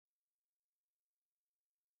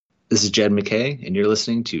This is Jed McKay, and you're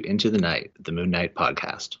listening to Into the Night, the Moon Knight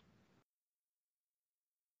podcast.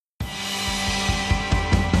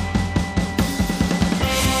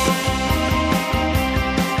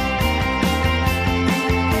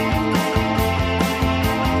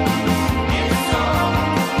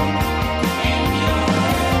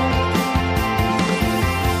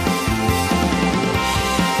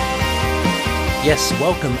 Yes,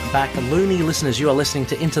 welcome back, loony listeners. You are listening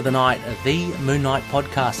to Into the Night, the Moon Knight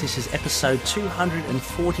podcast. This is episode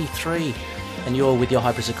 243, and you're with your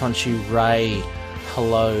Hyperus Khonshu, Ray.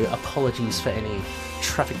 Hello, apologies for any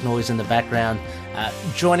traffic noise in the background.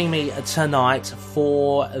 Joining me tonight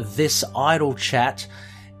for this idle chat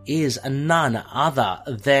is none other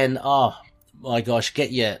than, oh my gosh,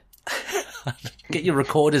 get your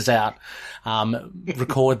recorders out.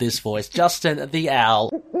 Record this voice. Justin the Owl.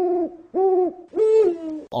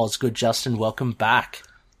 Osgood. Justin, welcome back.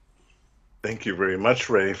 Thank you very much,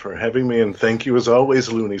 Ray, for having me, and thank you as always,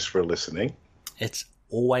 loonies, for listening. It's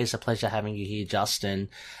always a pleasure having you here, Justin.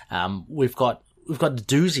 We've got a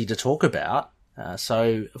doozy to talk about.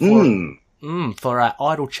 So for our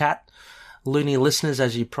idle chat, loony listeners,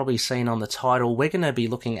 as you've probably seen on the title, we're going to be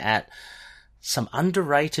looking at some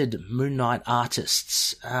underrated Moon Knight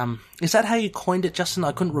artists. Is that how you coined it, Justin?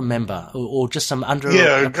 I couldn't remember. Or just some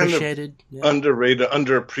underappreciated? Kind of underrated,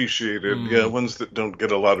 underappreciated. Yeah, ones that don't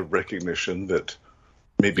get a lot of recognition that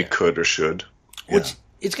maybe could or should. Which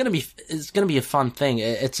it's going to be a fun thing.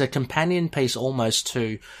 It's a companion piece almost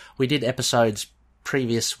to, we did episodes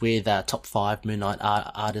previous with top 5 Moon Knight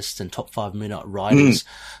artists and top 5 Moon Knight writers.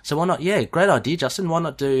 So why not? Yeah, great idea, Justin. Why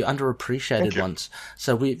not do underappreciated ones?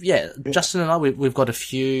 So Justin and I, we've got a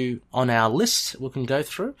few on our list we can go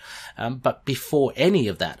through. But before any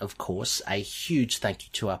of that, of course, a huge thank you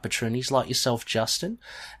to our patronies like yourself, Justin.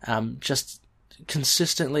 Just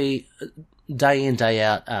consistently, day in, day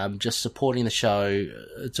out, just supporting the show.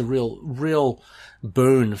 It's a real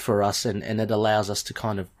boon for us, and it allows us to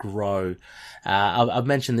kind of grow. I've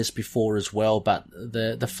mentioned this before as well, but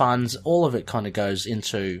the funds, all of it kind of goes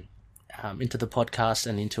into the podcast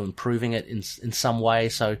and into improving it in some way.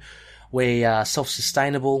 So we are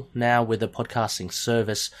self-sustainable now with a podcasting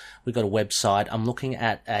service. We've got a website. I'm looking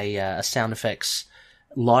at a sound effects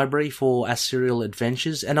library for our serial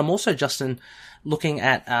adventures, and I'm also, Justin, looking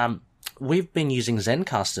at we've been using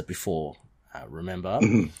Zencastr before, remember?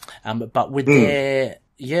 But with their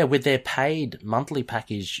paid monthly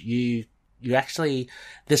package, you actually,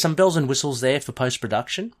 there's some bells and whistles there for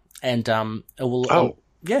post-production, and it will,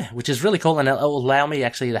 which is really cool, and it will allow me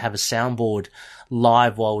actually to have a soundboard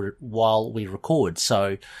live while we record.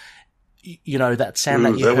 So, you know, that sound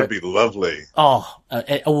that you heard, would be lovely.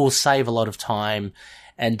 It will save a lot of time.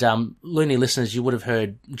 And loony listeners, you would have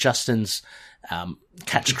heard Justin's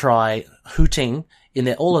catch cry hooting in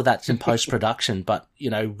there. All of that's in post-production, but, you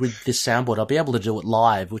know, with this soundboard, I'll be able to do it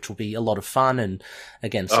live, which will be a lot of fun. And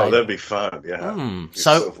again, that'd be fun. Yeah.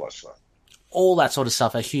 So much fun. All that sort of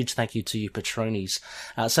stuff. A huge thank you to you patronies.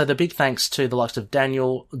 So the big thanks to the likes of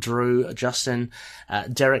Daniel, Drew, Justin,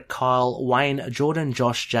 Derek, Kyle, Wayne, Jordan,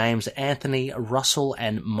 Josh, James, Anthony, Russell,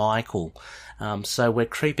 and Michael. So we're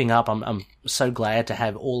creeping up. I'm so glad to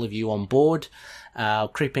have all of you on board.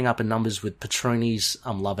 Creeping up in numbers with patronies.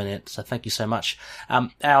 I'm loving it. So thank you so much.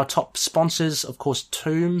 Our top sponsors, of course,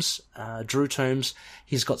 Toombs, Drew Toombs.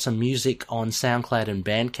 He's got some music on SoundCloud and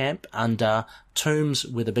Bandcamp under Toombs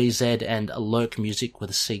with a BZ and Lurk Music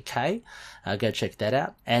with a CK. Go check that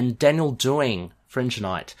out. And Daniel Doing, Fringe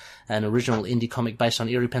Knight, an original indie comic based on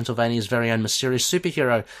Erie, Pennsylvania's very own mysterious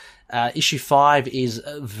superhero. Issue 5 is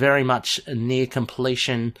very much near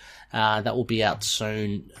completion. That will be out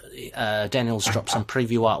soon. Daniel's dropped some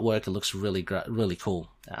preview artwork. It looks really great, really cool.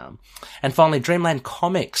 And finally, Dreamland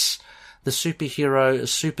Comics, the superhero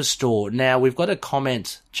superstore. Now, we've got a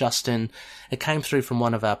comment, Justin. It came through from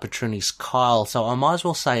one of our patronies, Kyle, so I might as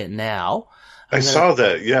well say it now. I saw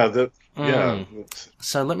that. Yeah.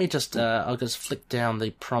 So let me just, I'll just flick down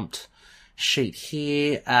the prompt sheet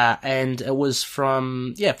here, and it was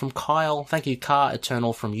from Kyle. Thank you, Car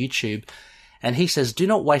Eternal from YouTube. And he says, do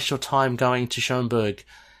not waste your time going to Schoenberg.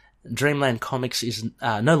 Dreamland Comics is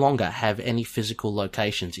no longer have any physical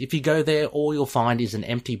locations. If you go there, all you'll find is an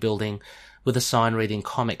empty building with a sign reading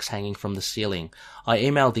comics hanging from the ceiling. I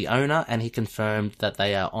emailed the owner and he confirmed that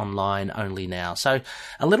they are online only now. So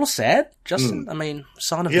a little sad, Justin. I mean,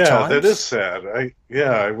 sign of the times. Yeah, that is sad.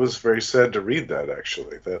 I was very sad to read that,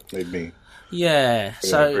 actually. That made me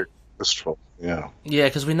very wistful. Yeah,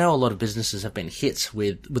 because we know a lot of businesses have been hit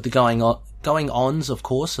with the going-ons, of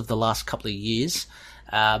course, of the last couple of years.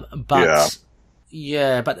 But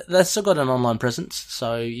they've still got an online presence,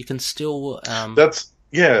 so you can still.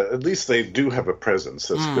 Yeah, at least they do have a presence.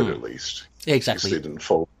 That's good, at least. Exactly. They didn't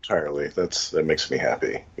fold entirely. That makes me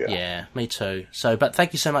happy. Yeah, me too. So, but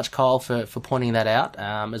thank you so much, Kyle, for pointing that out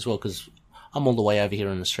as well, because I'm all the way over here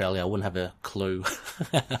in Australia. I wouldn't have a clue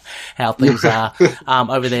how things are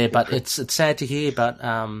over there. But it's sad to hear. But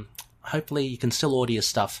hopefully, you can still order your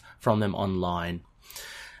stuff from them online.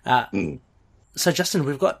 So, Justin,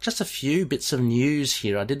 we've got just a few bits of news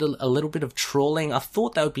here. I did a little bit of trawling. I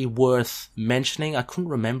thought that would be worth mentioning. I couldn't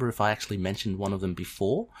remember if I actually mentioned one of them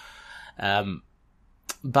before.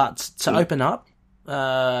 But to open up,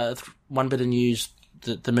 one bit of news,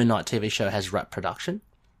 the Moon Knight TV show has wrapped production.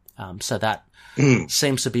 So that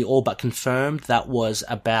seems to be all but confirmed. That was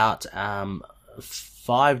about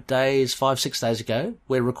 6 days ago.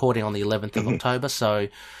 We're recording on the 11th of October, so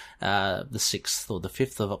the 6th or the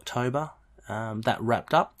 5th of October. That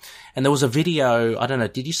wrapped up. And there was a video, I don't know,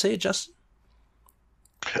 did you see it, Justin?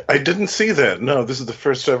 I didn't see that. No, this is the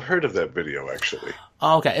first I've heard of that video, actually.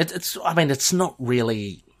 Oh, okay. It's not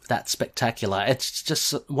really that spectacular. It's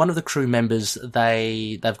just one of the crew members,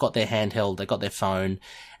 they've got their handheld, they've got their phone,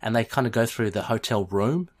 and they kind of go through the hotel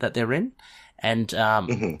room that they're in. And,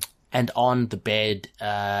 and on the bed,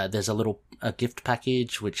 there's a gift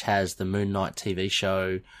package which has the Moon Knight TV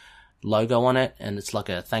show logo on it, and it's like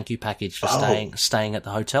a thank you package for staying at the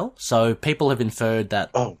hotel. So people have inferred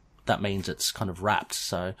that that means it's kind of wrapped.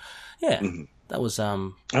 So yeah, that was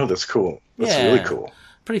that's cool. That's really cool.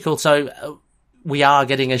 Pretty cool. So we are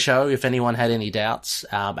getting a show if anyone had any doubts,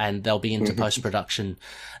 and they'll be into post production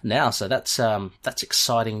now. So that's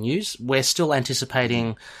exciting news. We're still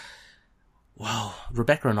anticipating. Well,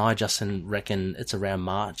 Rebecca and I, Justin, reckon it's around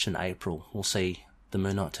March and April. We'll see the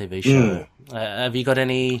Moon Knight TV show. Have you got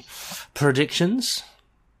any predictions?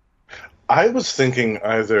 I was thinking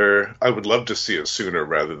either I would love to see it sooner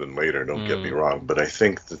rather than later, don't get me wrong, but I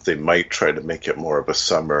think that they might try to make it more of a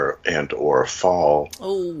summer and or fall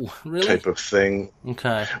type of thing.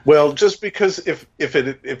 Okay. Well, just because if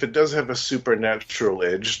it does have a supernatural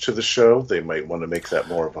edge to the show, they might want to make that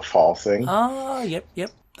more of a fall thing. Oh, yep.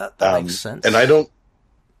 That makes sense. And I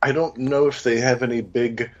don't know if they have any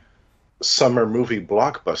big summer movie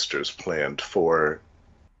blockbusters planned for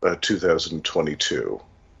 2022.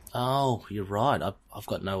 Oh, you're right. I've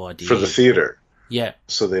got no idea. For the theater. Yeah.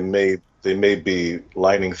 So they may be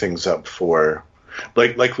lining things up for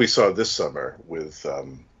like we saw this summer with a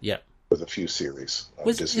few series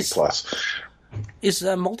on Disney Plus. Is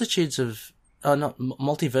Multitudes of not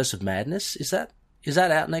Multiverse of Madness, is that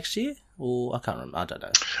out next year? Or I can't remember. I don't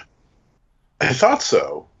know. I thought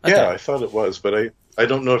so. Okay. Yeah, I thought it was, but I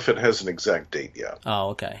don't know if it has an exact date yet. Oh,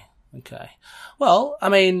 okay. Well, I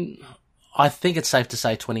mean, I think it's safe to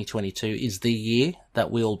say 2022 is the year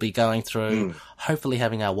that we'll be going through, hopefully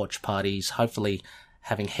having our watch parties, hopefully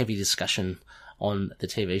having heavy discussion on the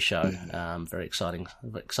TV show. Very exciting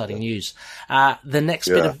news. The next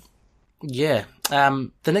bit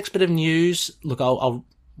of news, look, I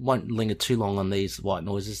won't linger too long on these white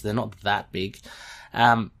noises. They're not that big.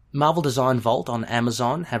 Marvel Design Vault on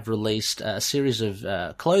Amazon have released a series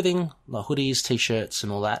of clothing, like hoodies, t-shirts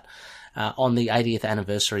and all that, on the 80th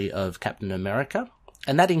anniversary of Captain America.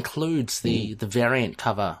 And that includes the variant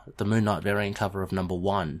cover, the Moon Knight variant cover of number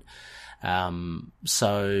 1.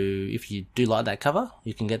 So if you do like that cover,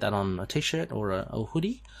 you can get that on a t-shirt or a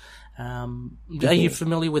hoodie. Are you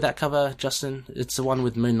familiar with that cover, Justin? It's the one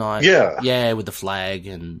with Moon Knight. Yeah, with the flag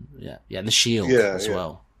and and the shield as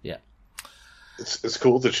well. Yeah. It's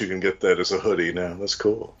cool that you can get that as a hoodie now. That's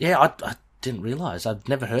cool. Yeah, I didn't realize. I'd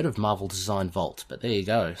never heard of Marvel Design Vault, but there you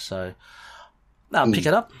go. So pick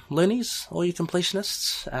it up, loonies, all you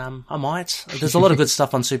completionists. I might. There's a lot of good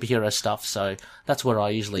stuff on superhero stuff, so that's where I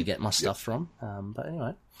usually get my stuff from. But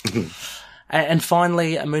anyway. And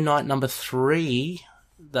finally, Moon Knight number 3,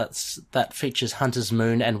 that features Hunter's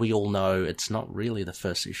Moon, and we all know it's not really the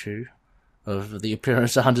first issue of the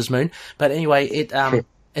appearance of Hunter's Moon. But anyway,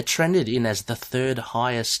 it trended in as the 3rd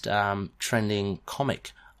highest trending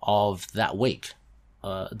comic of that week,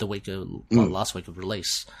 last week of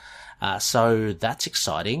release. So that's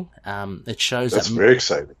exciting. It shows that's very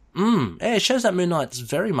exciting. It shows that Moon Knight's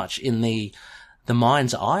very much in the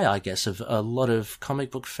mind's eye, I guess, of a lot of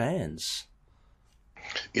comic book fans.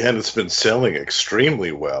 Yeah, and it's been selling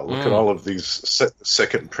extremely well. Look at all of these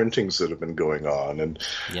second printings that have been going on. And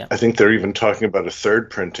I think they're even talking about a 3rd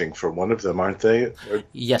printing for one of them, aren't they?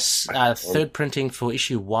 Yes, 3rd printing for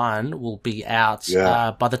issue 1 will be out.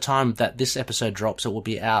 By the time that this episode drops, it will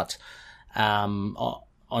be out on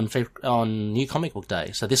New Comic Book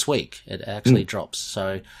Day. So this week it actually drops.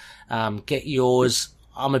 So get yours.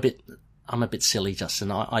 I'm a bit silly,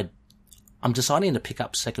 Justin. I'm deciding to pick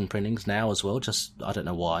up second printings now as well. Just I don't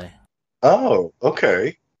know why. Oh,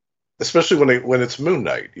 okay. Especially when it's Moon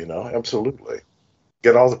Knight, absolutely.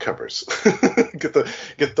 Get all the covers.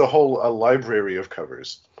 get the whole library of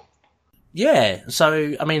covers. Yeah,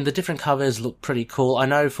 so I mean the different covers look pretty cool. I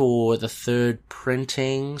know for the third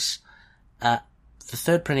printings, and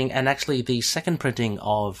actually the second printing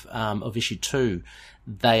of issue 2,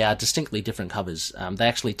 they are distinctly different covers. They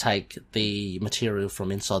actually take the material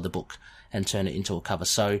from inside the book and turn it into a cover.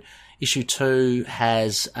 So issue 2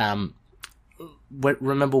 has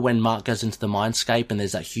remember when Mark goes into the Mindscape and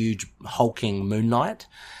there's that huge hulking Moon Knight?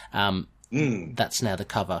 That's now the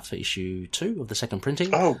cover for issue 2 of the second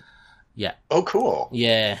printing. Oh. Yeah. Oh, cool.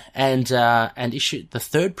 Yeah. And the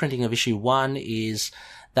third printing of issue 1 is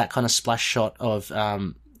that kind of splash shot of,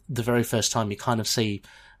 the very first time you kind of see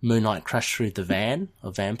Moon Knight crash through the van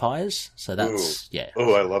of vampires. So that's, yeah.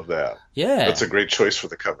 Oh, I love that. Yeah. That's a great choice for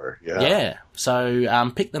the cover. Yeah. Yeah.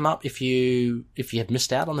 So, pick them up if you have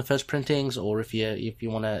missed out on the first printings or if you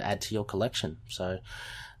want to add to your collection. So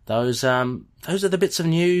those are the bits of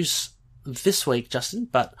news this week, Justin,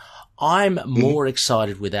 but I'm more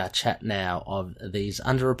excited with our chat now of these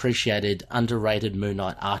underappreciated, underrated Moon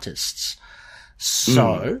Knight artists.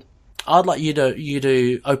 So, I'd like you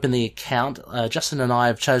to open the account. Justin and I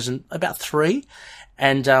have chosen about 3,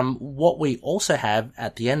 and what we also have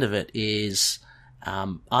at the end of it is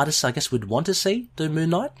artists I guess we'd want to see do Moon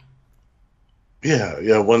Knight.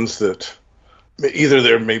 Yeah, ones that either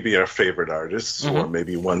they're maybe our favorite artists or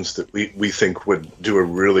maybe ones that we think would do a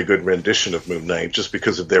really good rendition of Moon Knight just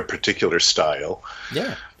because of their particular style.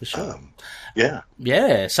 Yeah, for sure.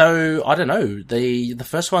 Yeah. So I don't know, the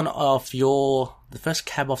first one the first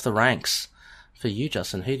cab off the ranks for you,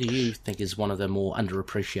 Justin. Who do you think is one of the more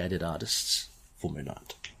underappreciated artists for Moon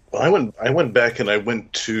Knight? Well, I went back and I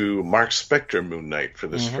went to Mark Spector Moon Knight for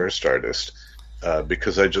this first artist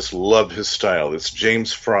because I just love his style. It's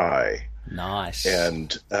James Fry. Nice.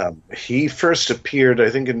 And he first appeared, I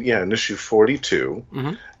think, in issue 42,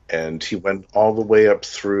 and he went all the way up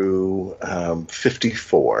through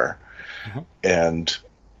 54. And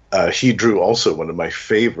he drew also one of my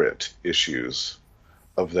favorite issues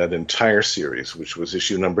of that entire series, which was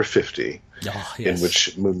issue number 50, in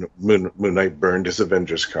which Moon Knight burned his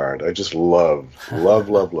Avengers card. I just love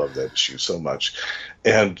that issue so much.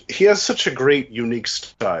 And he has such a great, unique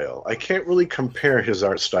style. I can't really compare his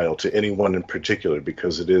art style to anyone in particular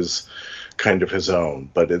because it is kind of his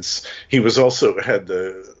own. But he was also had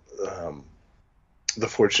the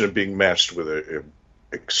fortune of being matched with a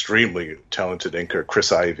extremely talented inker,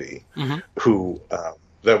 Chris Ivey, who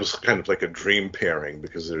that was kind of like a dream pairing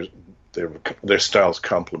because their styles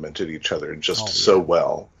complemented each other just so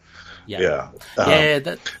well. Yeah.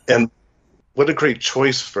 And what a great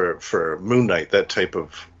choice for Moon Knight, that type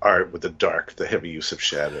of art with the heavy use of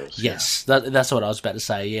shadows. Yes, that's what I was about to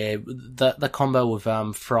say. Yeah, the combo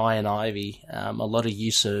of Fry and Ivy, a lot of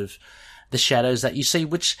use of the shadows that you see,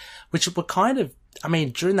 which were kind of, I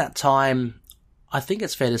mean, during that time, I think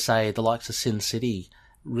it's fair to say the likes of Sin City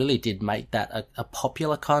really did make that a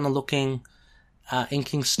popular kind of looking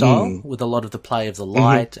inking style with a lot of the play of the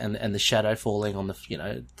light and the shadow falling on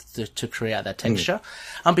to create that texture.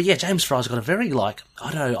 But yeah, James Fry's got a very I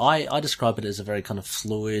don't know, I describe it as a very kind of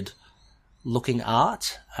fluid looking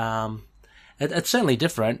art. It's certainly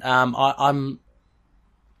different. I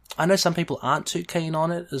know some people aren't too keen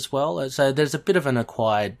on it as well, so there's a bit of an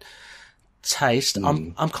acquired taste.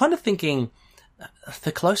 I'm kind of thinking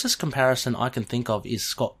the closest comparison I can think of is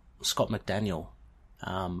Scott McDaniel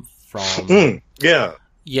from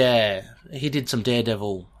yeah, he did some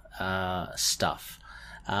Daredevil stuff.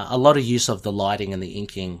 A lot of use of the lighting and the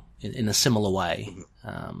inking in a similar way.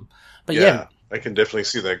 But yeah, I can definitely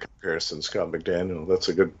see that comparison. Scott McDaniel, that's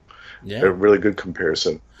a really good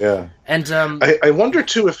comparison. Yeah, and I wonder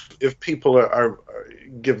too if people are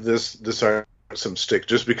give this art some stick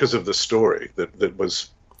just because of the story that was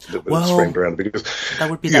framed around, because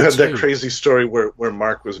you had that crazy story where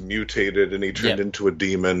Mark was mutated and he turned into a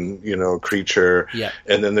demon, creature,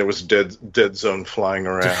 and then there was Dead Zone flying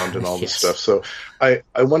around and all this stuff. So I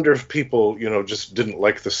wonder if people, just didn't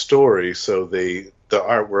like the story, so the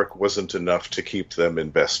artwork wasn't enough to keep them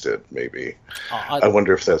invested, maybe. I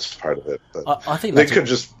wonder if that's part of it. But I think they could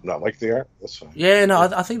just not like the art. That's fine. Yeah, no,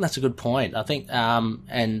 I think that's a good point. I think,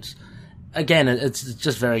 and again, it's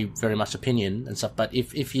just very, very much opinion and stuff, but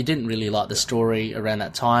if you didn't really like the story around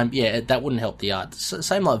that time, that wouldn't help the art.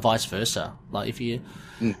 Same like vice versa. Like if you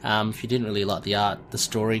didn't really like the art, the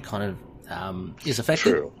story kind of is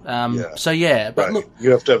affected. True. So but right. Look,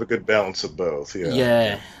 you have to have a good balance of both.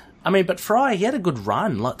 Yeah. I mean, but Fry, he had a good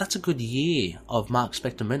run. Like, that's a good year of Mark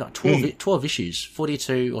Spector Moon Knight. 12 issues,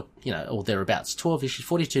 42, or thereabouts. 12 issues,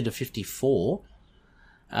 42 to 54.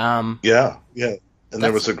 Yeah. And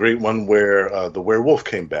there was a great one where the werewolf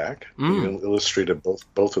came back. He illustrated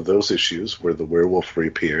both of those issues where the werewolf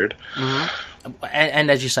reappeared. Mm-hmm.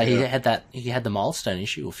 And as you say, he had the milestone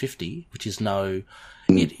issue of 50, which is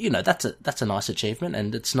that's a nice achievement,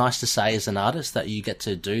 and it's nice to say as an artist that you get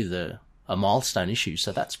to do a milestone issue.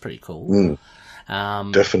 So that's pretty cool.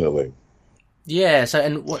 Definitely. Yeah.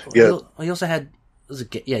 So he also had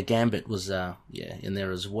Gambit was in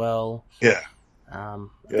there as well. Yeah.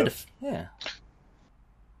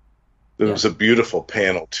 There was a beautiful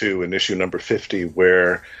panel too in issue number 50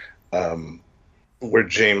 where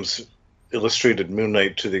James illustrated Moon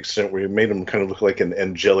Knight to the extent where he made him kind of look like an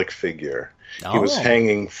angelic figure. He was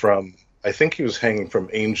hanging from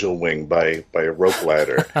Angel Wing by a rope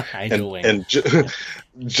ladder. and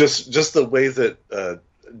just the way that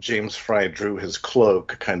James Fry drew his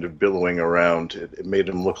cloak kind of billowing around, it made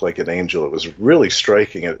him look like an angel. It was really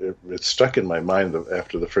striking. It stuck in my mind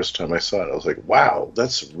after the first time I saw it. I was like, wow,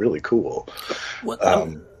 that's really cool.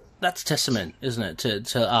 That's testament, isn't it,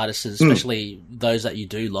 to artists, especially those that you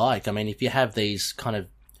do like. I mean, if you have these kind of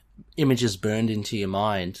images burned into your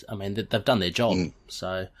mind, I mean, they've done their job.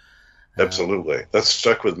 So absolutely. That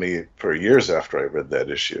stuck with me for years after I read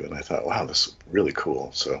that issue, and I thought, wow, this is really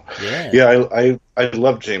cool. So, I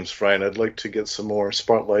love James Fry, and I'd like to get some more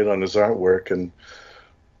spotlight on his artwork and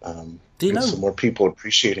some more people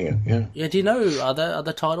appreciating it. Yeah. Yeah. Do you know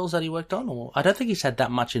other titles that he worked on? Or I don't think he's had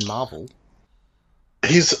that much in Marvel.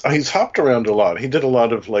 He's hopped around a lot. He did a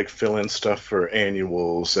lot of like fill-in stuff for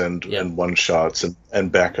annuals and one-shots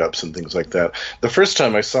and backups and things like that. The first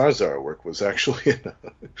time I saw his artwork was actually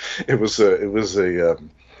it was a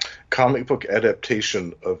comic book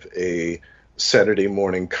adaptation of a Saturday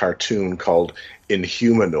morning cartoon called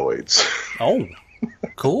Inhumanoids. Oh,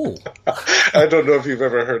 cool. I don't know if you've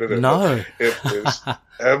ever heard of it. No. It is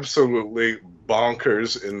absolutely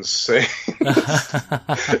bonkers insane.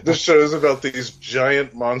 The show is about these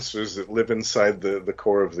giant monsters that live inside the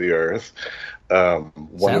core of the earth.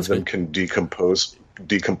 One of them can decompose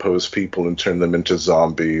people and turn them into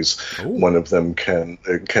zombies. Ooh. One of them can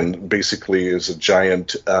basically is a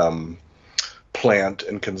giant plant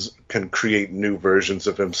and can create new versions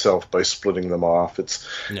of himself by splitting them off. It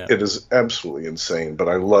is absolutely insane, but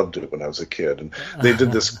I loved it when I was a kid. And they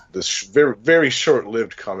did this very, very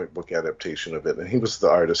short-lived comic book adaptation of it, and he was the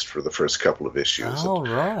artist for the first couple of issues. Oh,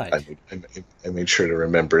 right. I made sure to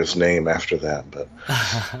remember his name after that, but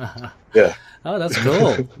yeah. Oh, that's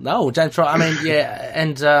cool. No, James Fry. I mean, yeah,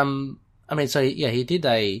 and he did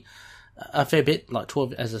a fair bit, like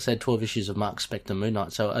 12, as I said, 12 issues of Mark Spector Moon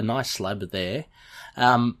Knight, so a nice slab there.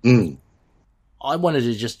 I wanted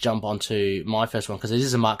to just jump onto my first one, because it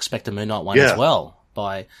is a Mark Spector Moon Knight one as well,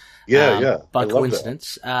 by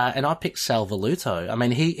coincidence. And I picked Sal Velluto. I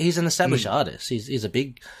mean, he's an established artist. He's a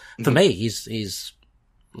big, for me, he's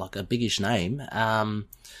like a biggish name. And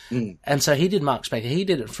so he did Mark Spector. He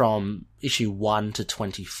did it from issue 1 to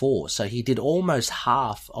 24, so he did almost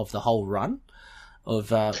half of the whole run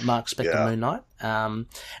of Mark Spector Moon Knight. And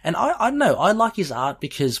I don't know, I like his art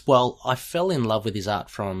because, well, I fell in love with his art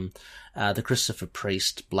from the Christopher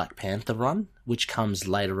Priest Black Panther run, which comes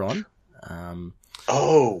later on.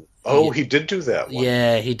 He did do that one.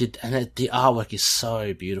 Yeah, he did. And the artwork is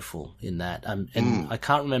so beautiful in that. And I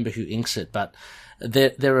can't remember who inks it, but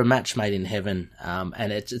they're a match made in heaven.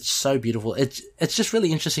 And it's so beautiful. It's just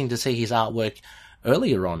really interesting to see his artwork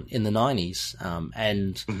earlier on in the 90s.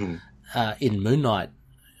 In Moon Knight,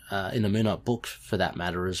 in the Moon Knight book for that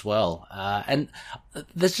matter as well. And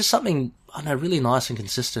there's just something, I don't know, really nice and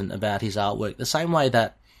consistent about his artwork. The same way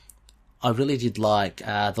that I really did like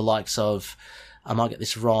the likes of, I might get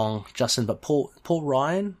this wrong, Justin, but Paul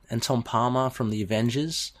Ryan and Tom Palmer from the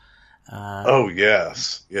Avengers.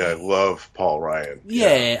 Yes. Yeah, I love Paul Ryan.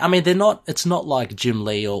 Yeah, I mean, it's not like Jim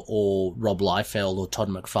Lee or Rob Liefeld or Todd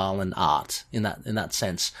McFarlane art in that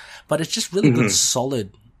sense, but it's just really good,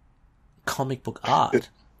 solid comic book art.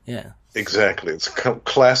 Exactly. It's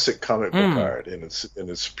classic comic book art in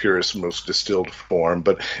its purest, most distilled form,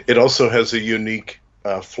 but it also has a unique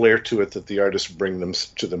flair to it that the artists bring them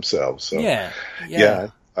to themselves. So yeah,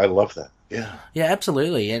 I love that. Yeah,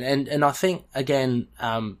 absolutely. And I think again,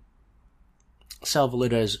 Sal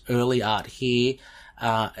Velluto's early art here,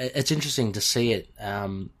 it's interesting to see it,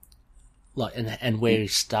 like and where he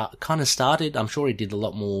started. I'm sure he did a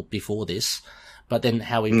lot more before this, but then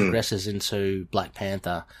how he progresses into Black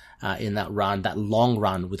Panther in that long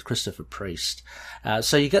run with Christopher Priest.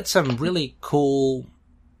 So you get some really cool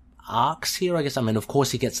arcs here, I guess. I mean, of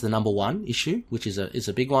course, he gets the #1 issue, which is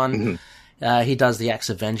a big one. He does the Acts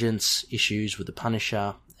of Vengeance issues with the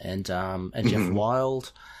Punisher and Jeff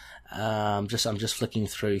Wilde. I'm just flicking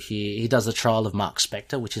through here. He does the Trial of Mark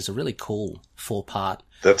Spector, which is a really cool 4-part.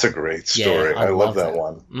 That's a great story. I love that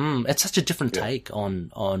one. It's such a different take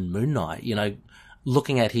on Moon Knight. You know,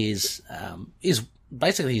 looking at his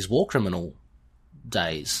basically his war criminal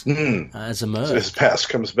days as a murder. His past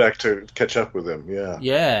comes back to catch up with him. Yeah.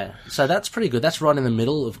 Yeah. So that's pretty good. That's right in the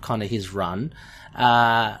middle of kind of his run.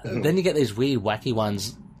 Then you get these weird, wacky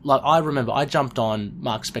ones. Like, I remember I jumped on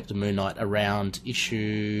Mark Spector Moon Knight around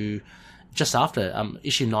just after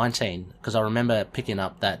issue 19, because I remember picking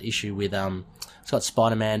up that issue with it's got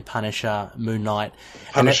Spider-Man, Punisher, Moon Knight.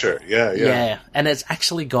 Punisher, yeah. And it's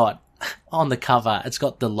actually got on the cover, it's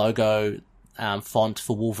got the logo font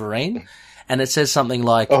for Wolverine. And it says something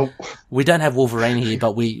like, we don't have Wolverine here,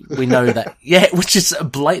 but we know that, which is a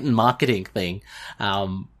blatant marketing thing.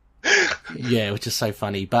 Which is so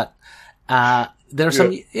funny. But, there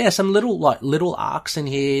are some little arcs in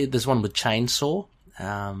here. There's one with Chainsaw,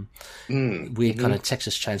 weird kind of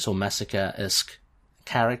Texas Chainsaw Massacre-esque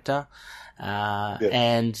character.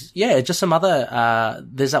 And just some other,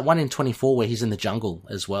 there's that one in 24 where he's in the jungle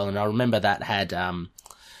as well. And I remember that had,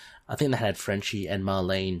 I think they had Frenchie and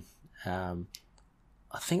Marlene.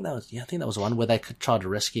 I think that was one where they could try to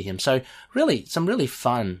rescue him. So really, some really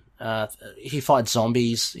fun. He fights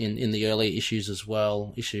zombies in the early issues as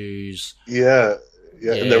well. Yeah.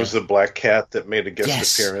 And there was the Black Cat that made a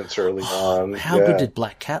guest appearance early on. How good did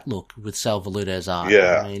Black Cat look with Sal Velluto's art?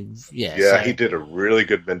 Yeah. I mean, he did a really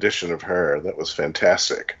good rendition of her. That was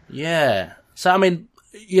fantastic. Yeah. So, I mean,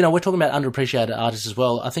 you know, we're talking about underappreciated artists as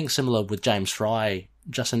well. I think similar with James Fry,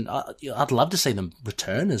 Justin, I'd love to see them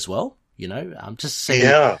return as well. You know, just see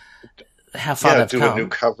how far they've come. Do a new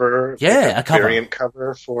cover. A cover. Variant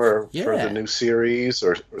cover for the new series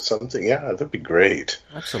or something. Yeah, that'd be great.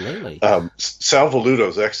 Absolutely. Sal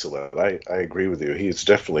Velluto's excellent. I agree with you. He's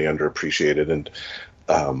definitely underappreciated. And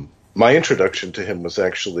my introduction to him was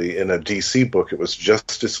actually in a DC book. It was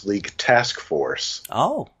Justice League Task Force.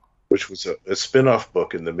 Oh. Which was a spin-off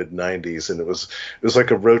book in the mid-'90s, and it was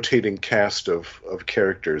like a rotating cast of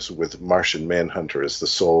characters with Martian Manhunter as the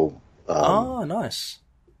sole nice.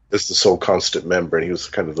 As the sole constant member, and he was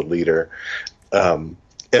kind of the leader. And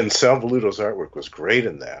Sal Velluto's artwork was great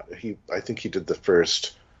in that. I think he did the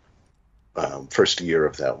first year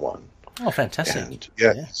of that one. Oh, fantastic!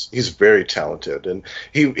 And, he's very talented, and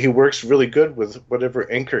he works really good with whatever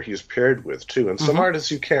inker he's paired with too. And some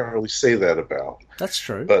artists you can't really say that about. That's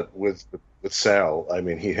true. But with Sal, I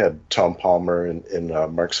mean, he had Tom Palmer and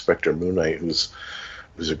Mark Spector Moon Knight, who's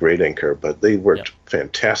a great inker, but they worked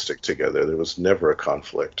fantastic together. There was never a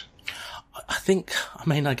conflict.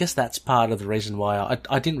 I guess that's part of the reason why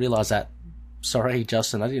I didn't realize that. Sorry,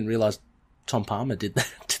 Justin, I didn't realize Tom Palmer did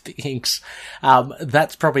that to the inks.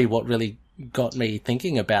 That's probably what really got me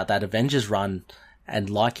thinking about that Avengers run and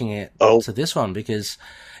liking it to this one, because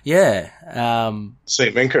same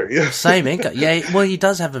inker, same inker. Yeah, well, he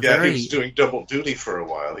does have a very... he was doing double duty for a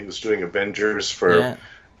while. He was doing Avengers for,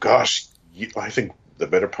 I think the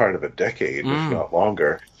better part of a decade, if not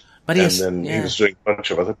longer. But he was doing a bunch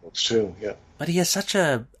of other books too. Yeah, but he has such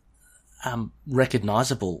a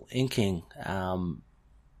recognizable inking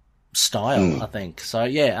style, I think. So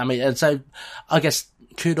I mean, and so I guess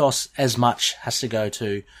kudos as much has to go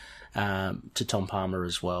to Tom Palmer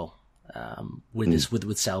as well.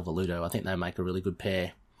 With Sal Velluto, I think they make a really good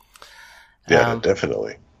pair. Yeah,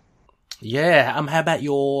 definitely. Yeah. How about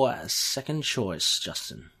your second choice,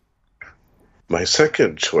 Justin? My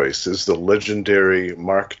second choice is the legendary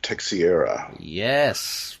Mark Texeira.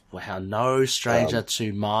 Yes. Wow, no stranger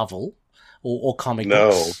to Marvel or comic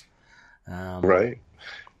books. Right.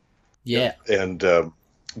 Yeah. And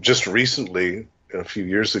just recently, a few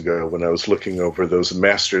years ago, when I was looking over those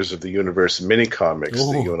Masters of the Universe mini-comics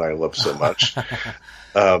that you and I love so much,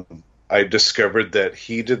 I discovered that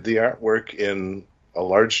he did the artwork in a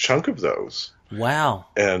large chunk of those. Wow.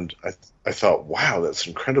 And I thought, wow, that's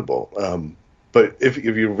incredible. But if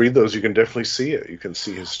you read those, you can definitely see it. You can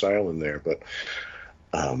see his style in there. But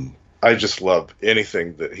I just love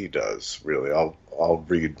anything that he does, really. I'll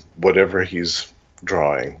read whatever he's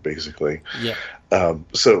drawing, basically. Yeah.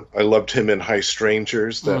 So I loved him in High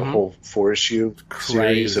Strangers, that whole 4-issue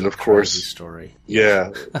series, and of course, crazy story.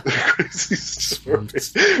 Crazy story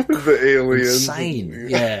with the aliens. Insane.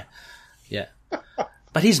 Yeah.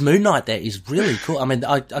 But his Moon Knight there is really cool. I mean,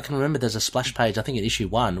 I can remember there's a splash page, I think in issue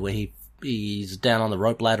 1, where he's down on the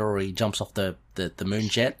rope ladder or he jumps off the moon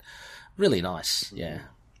jet. Really nice. Yeah.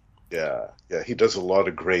 Yeah, yeah, he does a lot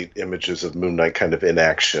of great images of Moon Knight kind of in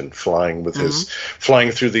action, flying with his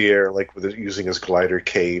flying through the air, like using his glider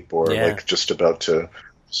cape, or like just about to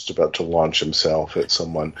launch himself at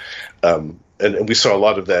someone. And we saw a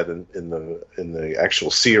lot of that in the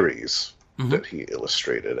actual series that he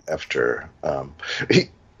illustrated after.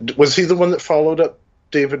 Was he the one that followed up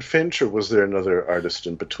David Finch, or was there another artist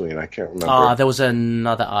in between? I can't remember. There was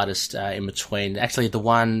another artist in between. Actually, the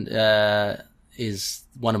one is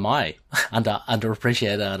one of my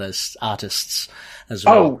underappreciated artists as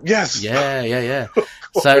well. Oh, yes. Yeah.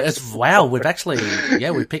 So it's we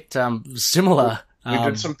picked similar.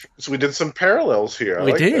 We did some parallels here.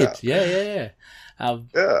 We did. That. Yeah.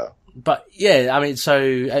 Yeah. But yeah, I mean, so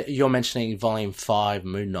you're mentioning Volume 5,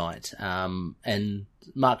 Moon Knight, and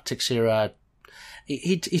Mark Texeira.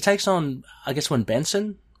 He takes on, I guess, when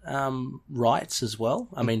Benson writes as well.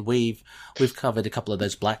 I mean, we've covered a couple of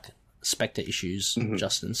those Black Spectre issues,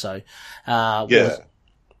 Justin. So,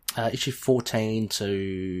 issue 14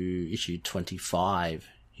 to issue 25,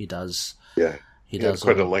 he does. Yeah, he does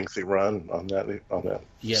quite a lengthy run on that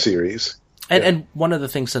series. And one of the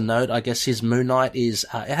things to note, I guess, his Moon Knight is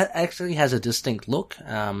actually has a distinct look.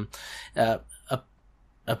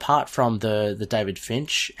 Apart from the David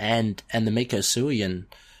Finch and the Miko Suian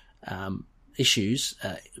issues,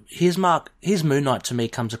 his Moon Knight to me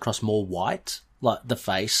comes across more white, like the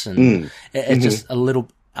face, and it's just a little,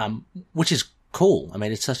 which is cool. I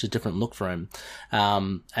mean, it's such a different look for him,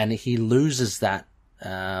 and he loses that.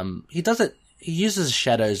 He does it. He uses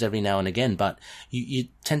shadows every now and again, but you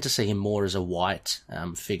tend to see him more as a white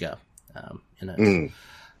figure,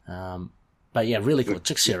 but yeah, really cool.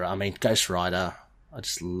 Texeira, I mean, Ghost Rider. I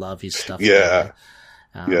just love his stuff. Yeah,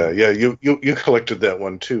 You collected that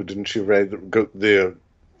one too, didn't you? Right, the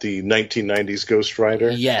 1990s Ghost Rider.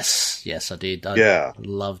 Yes, I did. I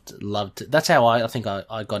loved. That's how I think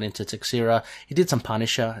I got into Texeira. He did some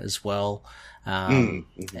Punisher as well, and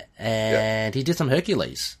he did some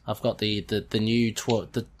Hercules. I've got the new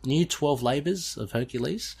 12 Labors of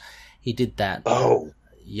Hercules. He did that. Oh,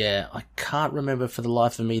 yeah. I can't remember for the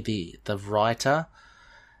life of me the writer.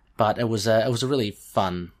 But it was a really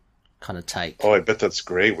fun kind of take. Oh, I bet that's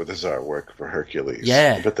great with his artwork for Hercules.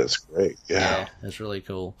 Yeah. I bet that's great. Yeah. It's really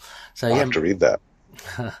cool. So I'll have to read that.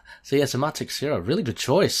 So Mark Texeira, really good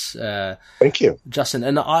choice. Thank you, Justin.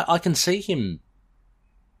 And I can see him,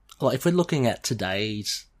 like, if we're looking at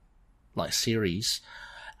today's series,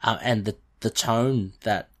 and the tone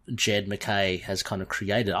that Jed MacKay has kind of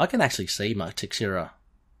created, I can actually see Mark Texeira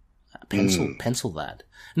pencil that.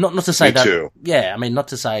 Not to say that. Too. Yeah, I mean, not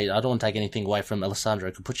to say I don't want to take anything away from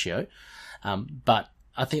Alessandro Cappuccio, but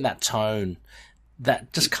I think that tone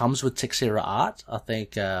that just comes with Texeira art, I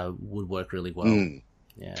think would work really well.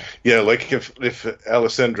 Yeah, like if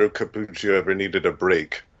Alessandro Cappuccio ever needed a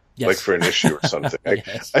break, like for an issue or something,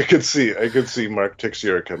 I could see Mark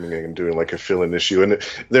Texeira coming in and doing like a fill-in issue, and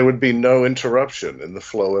there would be no interruption in the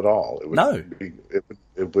flow at all. It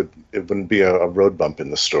wouldn't be a road bump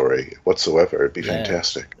in the story whatsoever. It'd be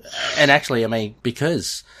fantastic. And actually, I mean,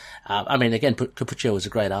 because again, Cappuccio was a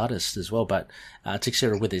great artist as well, but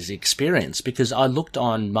Texeira with his experience, because I looked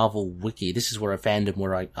on Marvel Wiki. This is where I found him,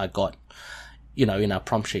 where I got, in our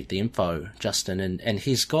prompt sheet, the info, Justin, and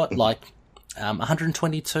he's got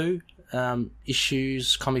 122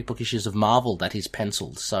 comic book issues of Marvel that he's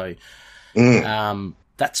penciled. So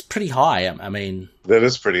that's pretty high. I mean, that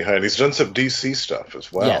is pretty high. And he's done some DC stuff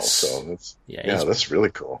as well. Yes. So that's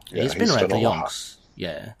really cool. Yeah, he's been around for yonks.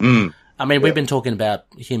 Yeah. I mean, we've been talking about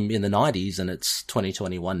him in the 90s, and it's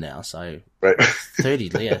 2021 now. So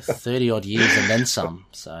 30 odd years and then some.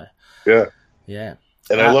 So yeah.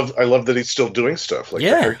 And I love that he's still doing stuff like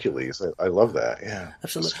the Hercules. I love that. Yeah,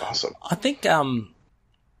 absolutely, that's awesome. I think, and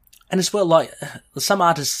as well, like some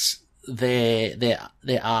artists, their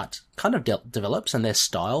art kind of develops and their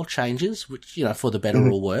style changes, which for the better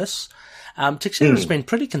or worse. Texeira's been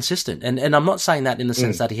pretty consistent, and I'm not saying that in the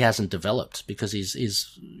sense that he hasn't developed, because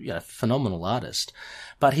he's a phenomenal artist,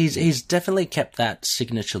 but he's definitely kept that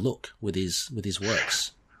signature look with his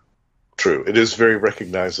works. True. It is very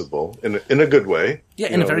recognizable in a good way. Yeah,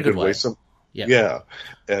 in a very good way.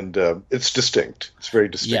 And it's distinct. It's very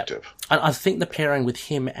distinctive. Yeah. And I think the pairing with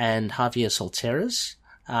him and Javier Solteras,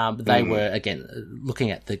 they were, again,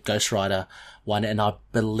 looking at the Ghost Rider one, and I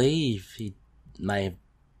believe he may have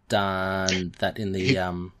done that in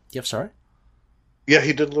the... sorry? Yeah,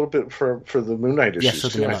 he did a little bit for the Moon Knight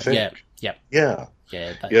issues too, I think. Yeah.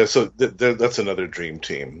 So that's another dream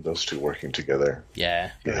team. Those two working together.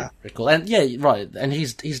 Yeah. Very cool. And right. And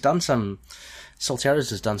he's done some. Solteras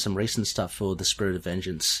has done some recent stuff for the Spirit of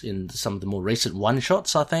Vengeance in some of the more recent one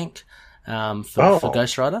shots, I think. for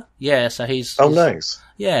Ghost Rider. Yeah, so he's nice.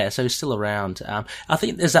 Yeah, so he's still around. I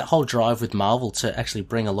think there's that whole drive with Marvel to actually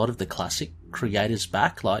bring a lot of the classic creators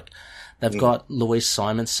back. Like, they've got Louise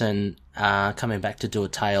Simonson coming back to do a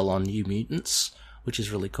tale on New Mutants, which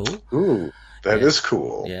is really cool. Ooh, that is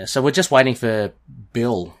cool. Yeah, so we're just waiting for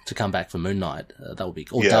Bill to come back for Moon Knight. That would be,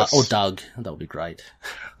 or Doug. That would be great.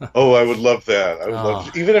 Oh, I would love that. I would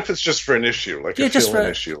love, even if it's just for an issue, like just for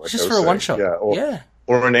an issue, like just for a one shot.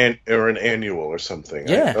 Or an annual or something.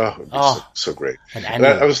 Yeah. It would be so great. And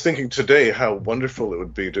I was thinking today how wonderful it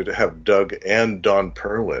would be to have Doug and Don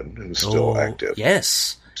Perlin, who's still active.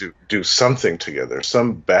 Yes. Do something together,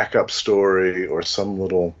 some backup story or some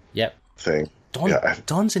little thing.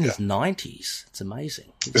 Don's in his 90s. It's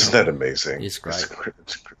amazing. Isn't that amazing? It's great.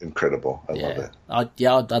 It's incredible. I love it.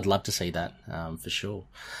 I'd love to see that, for sure.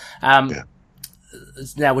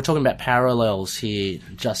 Now we're talking about parallels here,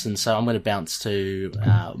 Justin, so I'm going to bounce to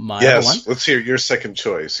my other one. Yes, let's hear your second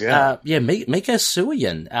choice. Yeah. Miko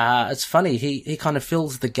Suoyan. It's funny, he kind of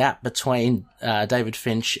fills the gap between David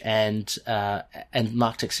Finch and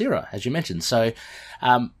Mark Texeira, as you mentioned. So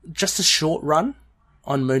just a short run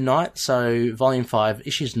on Moon Knight, so Volume 5,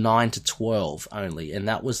 issues 9 to 12 only, and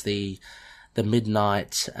that was the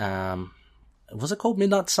Midnight... was it called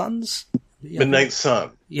Midnight Suns? Midnight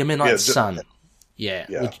Sun. Yeah, Midnight Sun. Yeah,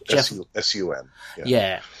 with Jeff S-U-N.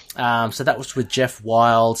 Yeah. So that was with Jeff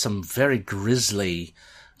Wild, some very grisly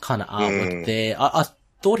kind of artwork there. I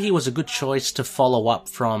thought he was a good choice to follow up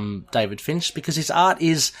from David Finch because his art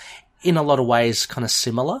is, in a lot of ways, kind of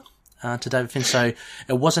similar to David Finch. So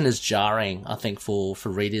it wasn't as jarring, I think, for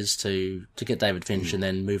readers to get David Finch and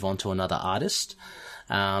then move on to another artist.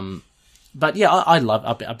 But yeah,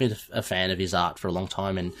 I've been a fan of his art for a long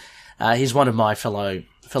time, and he's one of my fellow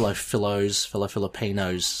Filipinos.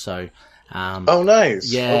 So,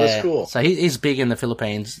 nice. Yeah, that's cool. So he's big in the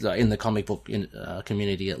Philippines, in the comic book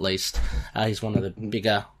community at least. He's one of the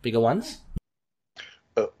bigger ones.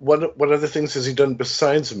 What other things has he done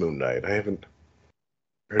besides Moon Knight? I haven't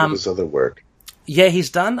heard of his other work. Yeah, he's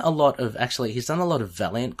done a lot of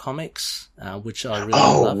Valiant comics, which I really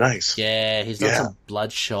love. Oh, nice. Yeah, he's done some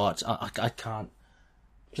Bloodshot. I can't.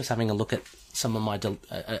 Just having a look at some of my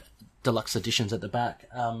deluxe editions at the back.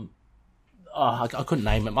 I couldn't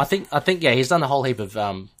name him. I think he's done a whole heap of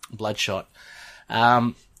Bloodshot.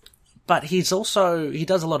 But he does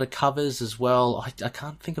a lot of covers as well. I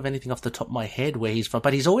can't think of anything off the top of my head where he's from,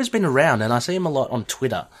 but he's always been around, and I see him a lot on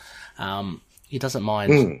Twitter. He doesn't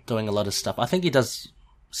mind doing a lot of stuff. I think he does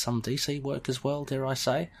some DC work as well, dare I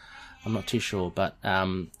say. I'm not too sure, but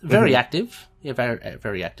very active. Yeah, very,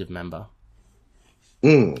 very active member.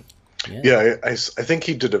 Yeah, I think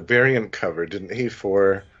he did a variant cover, didn't he,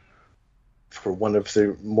 for one of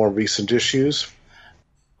the more recent issues?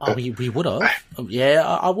 Oh, we would have. Yeah,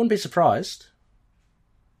 I wouldn't be surprised.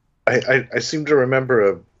 I seem to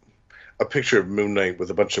remember a picture of Moon Knight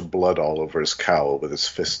with a bunch of blood all over his cowl with his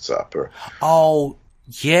fists up. Oh,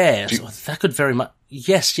 yeah. That could very much...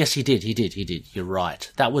 Yes, he did. You're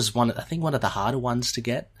right. That was one of the harder ones to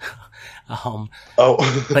get.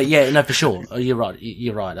 But yeah, no, for sure. You're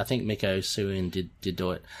right. I think Miko Suoyan did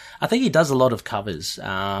do it. I think he does a lot of covers.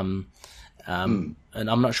 And I'm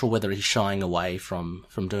not sure whether he's shying away from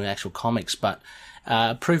doing actual comics, but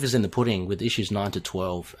proof is in the pudding with issues 9 to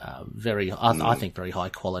 12. I think very high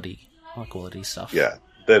quality stuff. Yeah,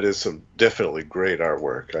 that is some definitely great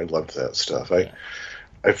artwork. I love that stuff.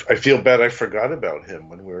 I feel bad I forgot about him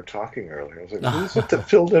when we were talking earlier. I was like, who's it that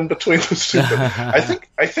filled in between those two?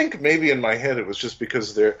 I think maybe in my head it was just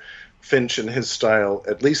because they're Finch and his style,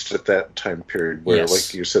 at least at that time period, where,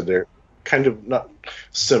 like you said, they're kind of not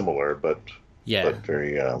similar, but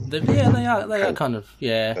very... they are kind of,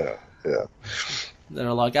 yeah.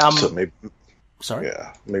 They're like... so maybe... Sorry?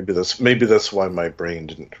 Yeah, maybe that's why my brain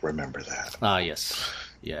didn't remember that. Ah, yes.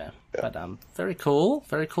 Yeah. But very cool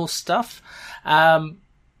stuff.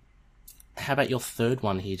 How about your third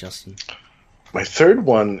one here, Justin? My third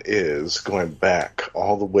one is going back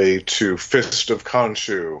all the way to Fist of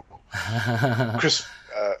Khonshu.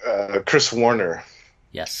 Chris Warner.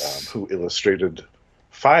 Yes. Who illustrated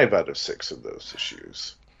 5 out of 6 of those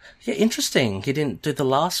issues. Yeah, interesting. He didn't do the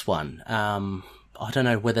last one. I don't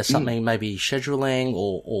know whether something maybe scheduling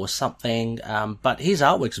or something, but his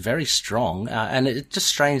artwork's very strong, and it's just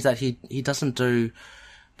strange that he doesn't do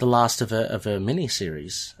the last of a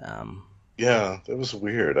mini-series. Yeah, that was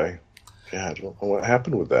weird. I don't know what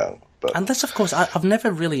happened with that. But unless, of course, I've never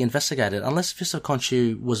really investigated, unless Fist of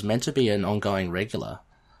Khonshu was meant to be an ongoing regular.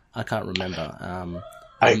 I can't remember.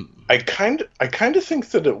 I kind of think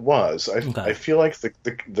that it was. I feel like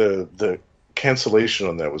the cancellation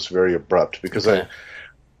on that was very abrupt because I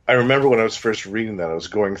I remember when I was first reading that, I was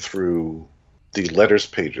going through the letters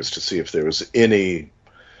pages to see if there was any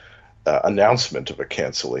announcement of a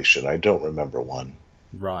cancellation. I don't remember one.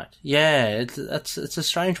 Right. Yeah, it's a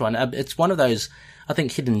strange one. It's one of those, I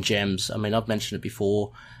think, hidden gems. I mean, I've mentioned it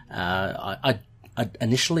before. I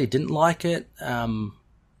initially didn't like it,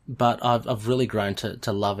 but I've really grown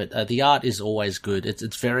to love it. The art is always good.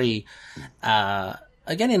 It's very,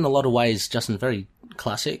 again, in a lot of ways, Justin, very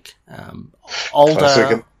classic.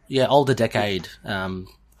 Older decade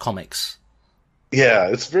comics. Yeah,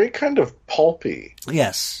 it's very kind of pulpy.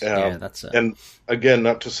 Yes, that's it. And again,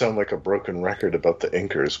 not to sound like a broken record about the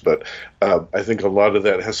inkers, but I think a lot of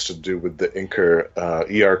that has to do with the inker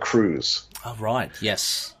E.R. Cruz. Oh, right,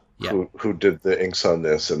 yes. Yep. Who did the inks on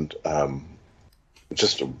this, and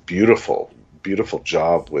just a beautiful, beautiful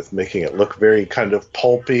job with making it look very kind of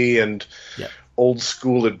pulpy and old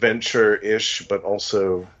school adventure-ish, but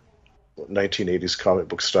also 1980s comic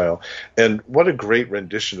book style. And what a great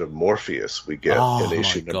rendition of Morpheus we get in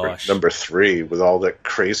issue number 3, with all that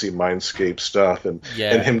crazy Mindscape stuff and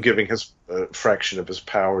him giving his fraction of his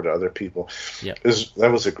power to other people.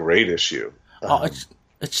 That was a great issue.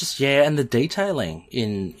 It's just, and the detailing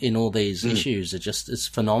in all these issues it's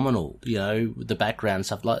phenomenal. You know, the background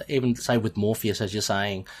stuff, like even say with Morpheus, as you're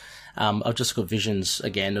saying, I've just got visions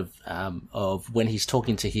again of when he's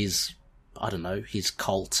talking to his, I don't know, his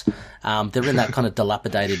cult. They're in that kind of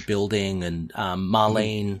dilapidated building, and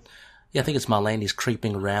Marlene, I think it's Marlene, is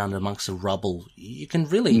creeping around amongst the rubble. You can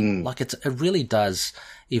really, it really does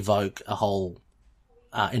evoke a whole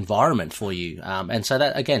environment for you. And so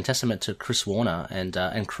that, again, testament to Chris Warner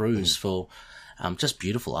and Cruz for just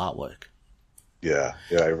beautiful artwork. Yeah.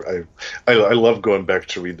 I love going back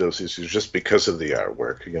to read those issues just because of the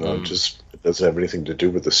artwork. You know, it doesn't have anything to do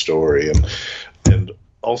with the story. And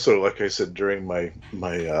also, like I said, during my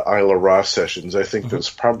Isla Raw sessions, I think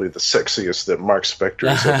that's probably the sexiest that Mark Spector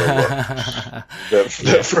has ever looked.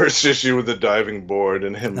 That first issue with the diving board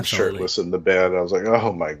and him shirtless in the bed, I was like,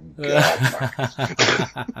 oh my God, Mark.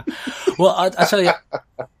 Well, I tell you,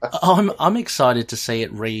 I'm excited to see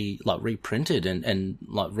it reprinted and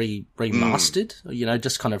remastered. You know,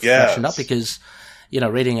 just kind of freshened up, because, you know,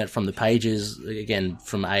 reading it from the pages, again,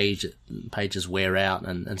 from age, pages wear out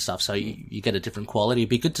and stuff, so you get a different quality. It'd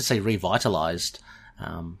be good to see revitalized.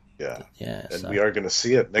 And we are going to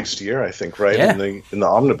see it next year, I think, right? In the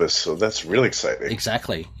omnibus, so that's really exciting.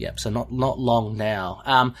 Exactly, yep, so not long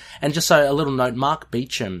now. And just so a little note, Mark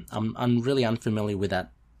Beecham, I'm really unfamiliar with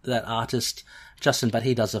that artist, Justin, but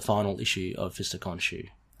he does the final issue of Fist of Khonshu.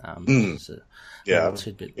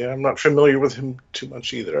 Tidbit. Yeah, I'm not familiar with him too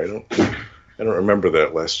much either. I don't remember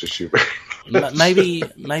that last issue very much. Maybe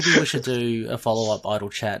we should do a follow-up Idle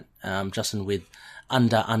Chat, Justin, with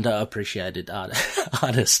underappreciated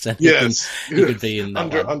artists. And he could be in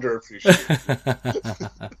that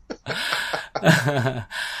underappreciated.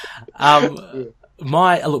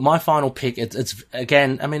 My final pick, it's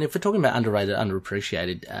again, I mean, if we're talking about underrated,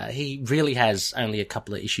 underappreciated, he really has only a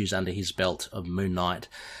couple of issues under his belt of Moon Knight,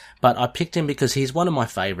 but I picked him because he's one of my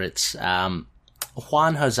favorites.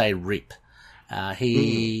 Juan Jose Rip.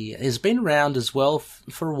 He has been around as well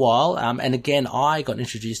for a while. And again, I got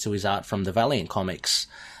introduced to his art from the Valiant comics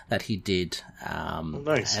that he did.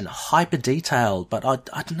 Nice. And hyper detailed, but I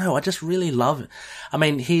don't know, I just really love it. I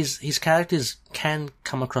mean, his characters can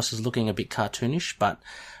come across as looking a bit cartoonish, but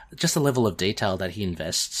just the level of detail that he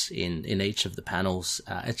invests in each of the panels,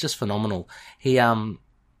 it's just phenomenal. He, I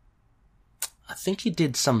think he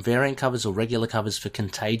did some variant covers or regular covers for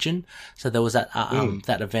Contagion. So there was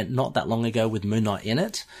that event not that long ago with Moon Knight in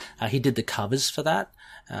it. He did the covers for that.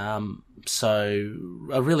 So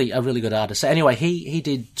a really good artist. So anyway, he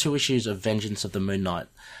did 2 issues of Vengeance of the Moon Knight,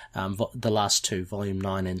 the last 2, volume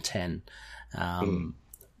 9 and 10.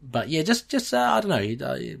 But yeah, just I don't know,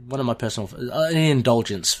 one of my personal, an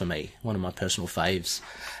indulgence for me, one of my personal faves.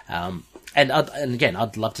 And again,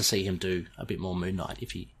 I'd love to see him do a bit more Moon Knight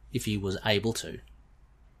if he was able to.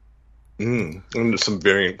 And some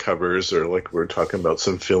variant covers, or like we're talking about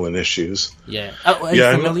some fill-in issues. Yeah. Oh, are you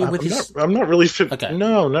familiar with his? I'm not really Okay.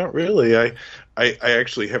 No, not really. I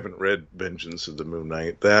actually haven't read Vengeance of the Moon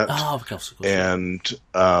Knight. Of course. And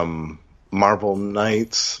Marvel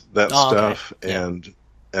Knights, stuff, okay. and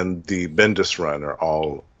the Bendis run are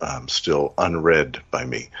all still unread by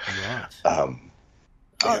me. Right.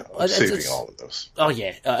 I'm saving all of those. Oh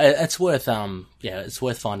yeah, it's worth it's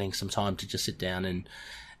worth finding some time to just sit down and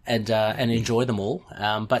enjoy them all.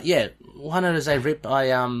 But yeah, Juan Jose Rip, I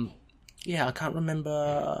can't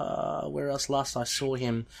remember where else last I saw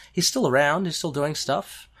him. He's still around. He's still doing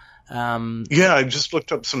stuff. Yeah, I just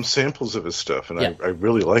looked up some samples of his stuff, and I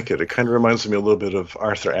really like it. It kind of reminds me a little bit of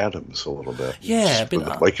Arthur Adams, a little bit. Yeah,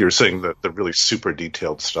 like you were saying, the really super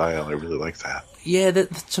detailed style. I really like that. Yeah,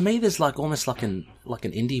 to me, there's almost like an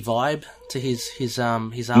indie vibe to his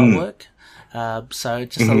artwork. So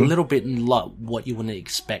just a little bit like what you wouldn't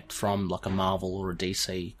expect from like a Marvel or a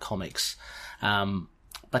DC comics.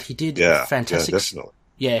 But he did fantastic. Yeah, definitely.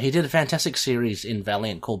 Yeah, he did a fantastic series in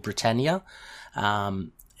Valiant called Britannia.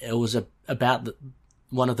 It was about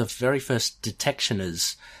one of the very first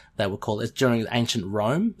detectioners, they were called. It's during ancient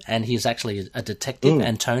Rome, and he's actually a detective,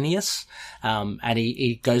 Antonius. And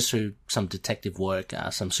he goes through some detective work,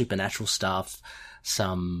 some supernatural stuff,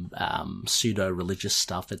 some pseudo-religious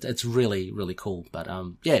stuff. It's really, really cool. But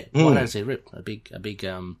why does he rip? A big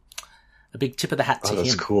tip of the hat to him.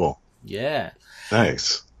 That's cool. Yeah.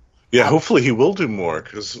 Nice. Yeah, hopefully he will do more,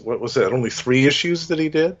 because what was that, only 3 issues that he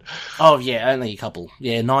did? Oh, yeah, only a couple.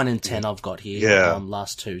 Yeah, 9 and 10 I've got here. Yeah.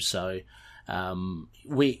 Last 2, so...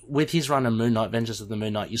 with his run on Moon Knight, Vengeance of the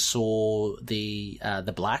Moon Knight, you saw the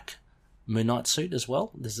black Moon Knight suit as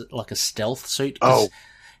well. There's like a stealth suit.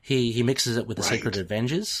 He mixes it with the Secret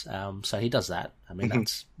Avengers, so he does that. I mean,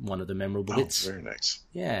 that's one of the memorable bits. Very nice.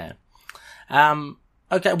 Yeah.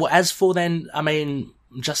 Okay, well, as for then, I mean...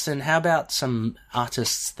 Justin, how about some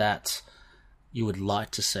artists that you would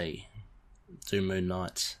like to see do Moon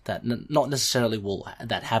Knight that not necessarily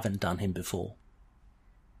that haven't done him before?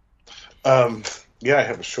 Yeah, I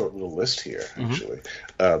have a short little list here, actually.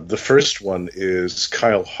 The first one is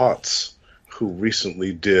Kyle Hotz, who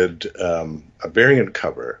recently did a variant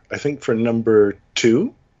cover, I think for number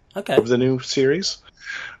 2 of the new series.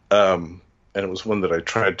 And it was one that I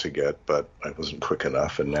tried to get, but I wasn't quick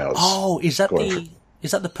enough, and now it's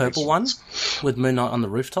Is that the purple one with Moon Knight on the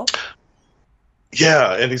rooftop?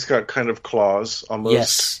 Yeah, and he's got kind of claws almost.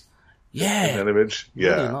 Yes. Yeah. In that image. Yeah.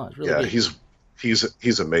 Really nice. Really good.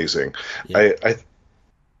 He's amazing. Yeah. I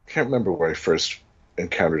can't remember where I first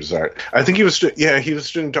encountered his art. I think he was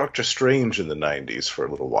doing Doctor Strange in the 90s for a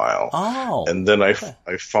little while. Oh. And then I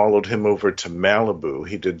followed him over to Malibu.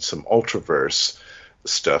 He did some Ultraverse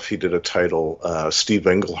stuff. He did a title, Steve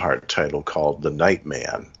Englehart title called The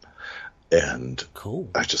Nightman. And cool.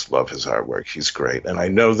 I just love his artwork. He's great. And I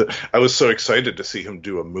know that I was so excited to see him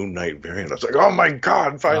do a Moon Knight variant. I was like, oh my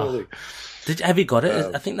God, finally. Have you got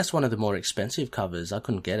it? I think that's one of the more expensive covers. I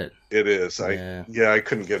couldn't get it. It is. I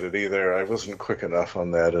couldn't get it either. I wasn't quick enough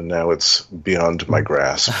on that, and now it's beyond my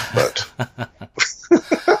grasp. But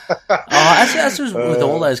as with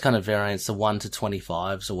all those kind of variants, the 1 to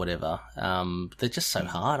 25s or whatever, they're just so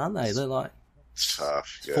hard, aren't they? They're like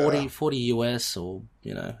tough. 40 US, or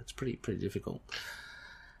it's pretty difficult.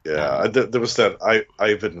 Yeah, there was that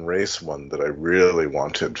Ivan Race one that I really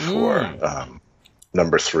wanted for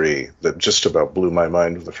number 3 that just about blew my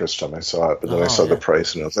mind the first time I saw it. But then I saw the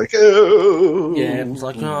price and I was like, oh. Yeah, it was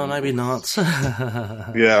like, oh, maybe not.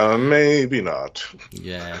 Yeah, maybe not.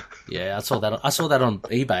 Yeah. I saw that on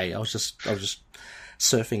eBay. I was just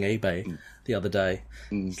surfing eBay the other day.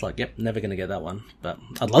 It's like, yep, never going to get that one. But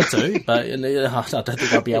I'd love to, but I don't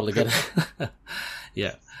think I'll be able to get it.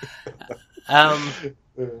 Yeah.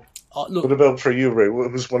 Look, what about for you, Ray?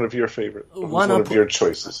 What was one of your favorite? One of your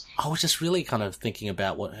choices? I was just really kind of thinking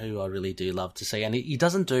about who I really do love to see, and he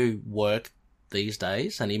doesn't do work these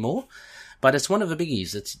days anymore, but it's one of the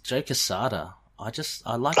biggies. It's Joe Quesada. I like his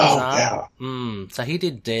art. Yeah. So he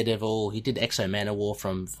did Daredevil. He did Exo Manowar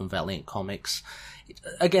from Valiant Comics.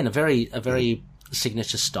 Again, a very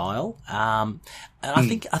signature style. And I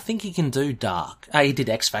think he can do dark. He did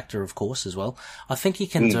X Factor, of course, as well. I think he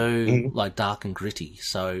can do like dark and gritty.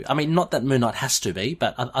 So, I mean, not that Moon Knight has to be,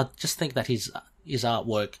 but I just think that his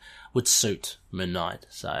artwork would suit Moon Knight.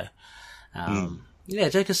 So, yeah,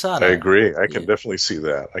 Joe Quesada. I agree. I can definitely see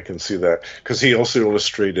that. I can see that because he also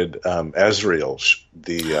illustrated Azrael,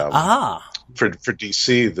 for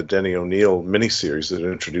DC, the Denny O'Neil miniseries that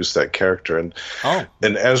introduced that character, and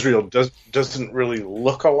Azrael doesn't really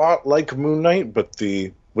look a lot like Moon Knight, but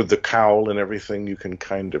with the cowl and everything, you can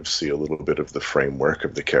kind of see a little bit of the framework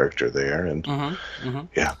of the character there, and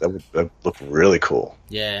yeah, that would look really cool.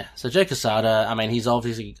 Yeah, so Joe Quesada, I mean, he's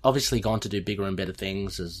obviously gone to do bigger and better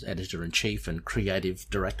things as editor-in-chief and creative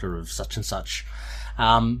director of such and such.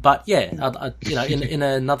 But yeah, in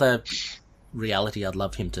another reality, I'd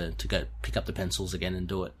love him to go pick up the pencils again and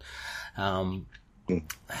do it.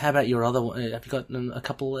 How about your other one? Have you got a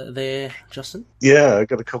couple there, Justin? Yeah, I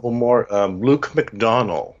got a couple more. Luke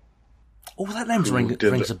McDonnell. Oh, that name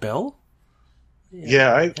rings a bell.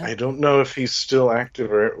 Yeah, I don't know if he's still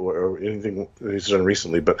active or anything that he's done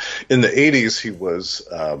recently, but in the 80s he was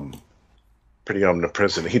pretty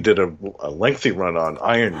omnipresent. He did a lengthy run on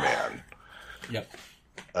Iron Man. Yep.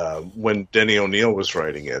 When Denny O'Neil was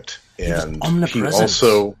writing it, and he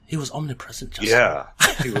was omnipresent. Justin. Yeah,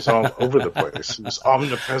 he was all over the place. He was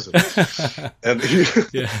omnipresent, and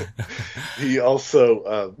he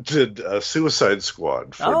also did Suicide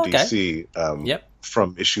Squad for DC.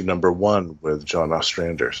 From issue number 1 with John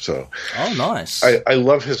Ostrander. So, nice. I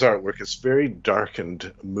love his artwork. It's very dark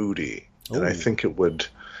and moody, and I think it would.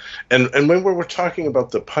 And when we were talking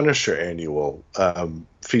about the Punisher annual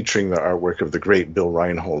featuring the artwork of the great Bill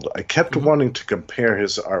Reinhold, I kept wanting to compare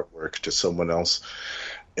his artwork to someone else,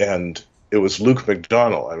 and it was Luke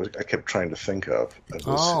McDonnell. I kept trying to think of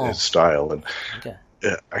his style, and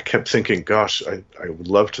I kept thinking, gosh, I would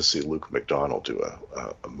love to see Luke McDonnell do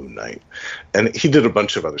a Moon Knight. And he did a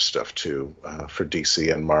bunch of other stuff, too, for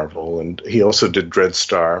DC and Marvel. And he also did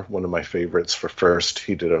Dreadstar, one of my favorites, for First.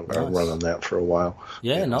 He did a run on that for a while.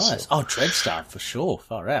 Yeah, nice. So. Dreadstar, for sure.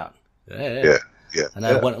 Far out. Yeah. I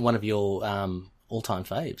know one of your all-time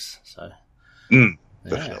faves. So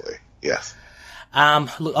definitely, yes.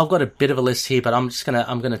 Look, I've got a bit of a list here, but I'm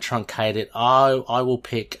gonna truncate it. I will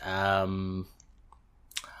pick...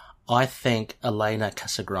 I think Elena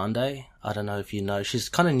Casagrande. I don't know if you know. She's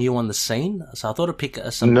kind of new on the scene, so I thought I'd pick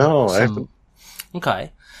some... No, I haven't.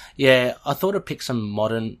 Okay. Yeah, I thought I'd pick some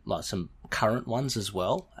modern, like some current ones as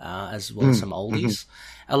well as some oldies.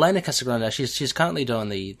 Elena Casagrande, she's currently doing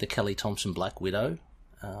the Kelly Thompson Black Widow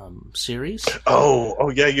series. Oh,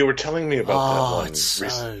 yeah, you were telling me about that one. It's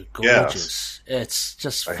so gorgeous. Yeah. It's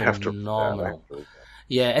just phenomenal.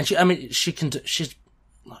 Yeah, and she's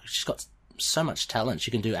got so much talent. She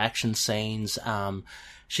can do action scenes.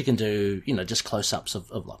 She can do, just close-ups of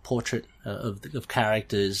like portrait of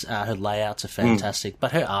characters. Her layouts are fantastic,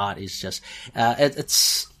 but her art is just,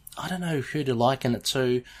 it's, I don't know who to liken it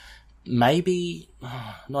to. Maybe,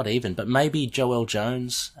 not even, but maybe Joelle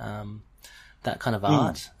Jones, that kind of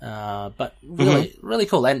art. But really, really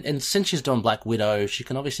cool. And since she's doing Black Widow, she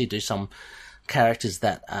can obviously do some characters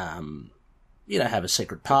that, have a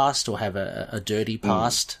secret past or have a dirty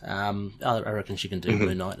past. I reckon she can do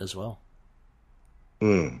Moon Knight as well.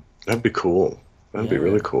 That'd be cool. That'd be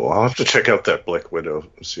really cool. I'll have to check out that Black Widow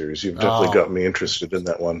series. You've definitely got me interested in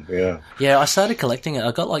that one. Yeah. Yeah, I started collecting it.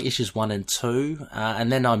 I got like issues 1 and 2,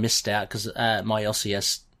 and then I missed out because my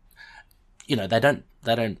LCS, they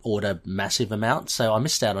don't order massive amounts, so I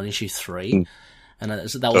missed out on issue 3. And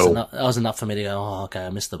that was enough for me to go, oh, okay, I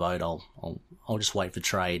missed the boat. I'll just wait for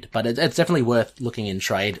trade. But it's definitely worth looking in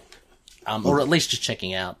trade, or at least just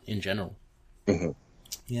checking out in general.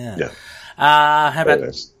 Yeah. How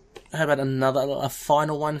about a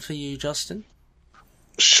final one for you, Justin?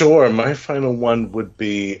 Sure. My final one would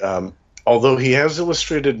be, although he has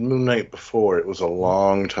illustrated Moon Knight before, it was a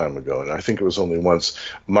long time ago, and I think it was only once,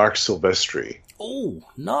 Mark Silvestri. Oh,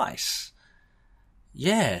 nice.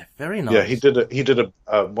 Yeah, very nice. Yeah, he did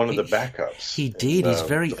one of the backups. He did. He's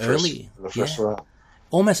very early. The first round.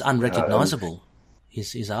 Almost unrecognizable.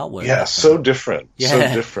 His artwork. Yeah, so different. Yeah. So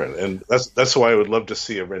different. And that's why I would love to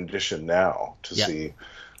see a rendition now to see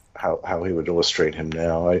how he would illustrate him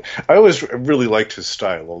now. I always really liked his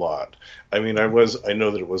style a lot. I mean, I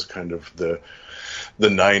know that it was kind of the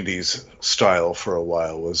 90s style for a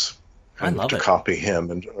while, was to copy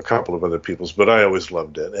him and a couple of other people's, but I always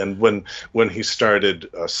loved it. And when he started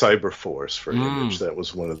Cyberforce for Image, that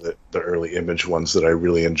was one of the early Image ones that I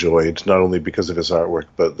really enjoyed, not only because of his artwork,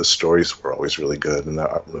 but the stories were always really good and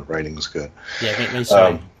the writing was good. Yeah, me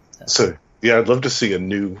too. So, yeah, I'd love to see a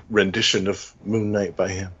new rendition of Moon Knight by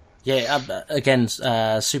him. Yeah, again,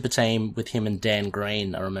 Super Team with him and Dan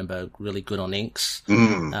Green, I remember, really good on inks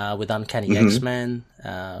with Uncanny X-Men.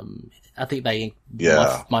 I think one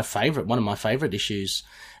of my favorite issues,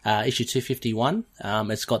 issue 251.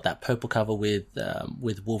 It's got that purple cover with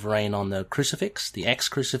Wolverine on the crucifix, the X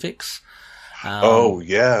crucifix.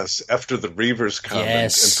 Yes, after the Reavers come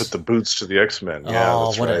and put the boots to the X-Men. Yeah,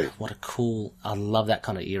 that's right. What a cool! I love that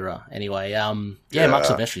kind of era. Anyway, Mark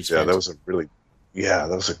Silvestri's. Yeah, that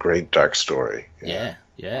was a great dark story. Yeah.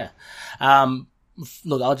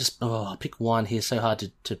 Look, I'll pick one here. So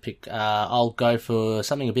hard to pick. I'll go for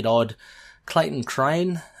something a bit odd. Clayton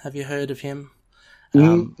Crane. Have you heard of him?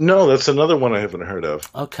 No, that's another one I haven't heard of.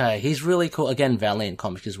 Okay, he's really cool. Again, Valiant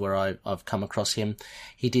Comics is where I've come across him.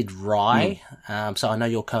 He did Rye. So I know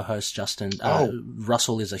your co-host Justin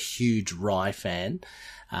Russell is a huge Rye fan.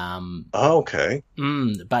 Okay.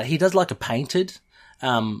 But he does like a painted.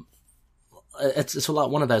 It's like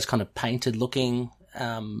one of those kind of painted looking.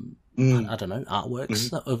 I don't know,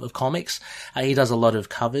 artworks of comics. He does a lot of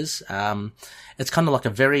covers. It's kind of like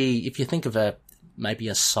if you think of maybe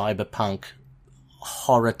a cyberpunk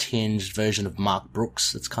horror-tinged version of Mark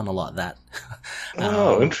Brooks. It's kind of like that.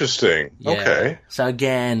 Interesting. Yeah. Okay. So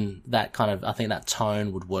again, that kind of, I think that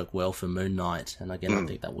tone would work well for Moon Knight. And again, I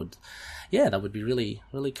think that would be really,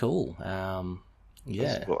 really cool.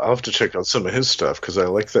 Yeah. Well, I'll have to check out some of his stuff because I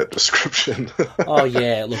like that description. Oh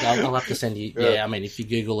yeah, look, I'll have to send you. Yeah, I mean, if you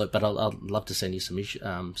Google it, but I'll love to send you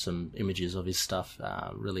some images of his stuff.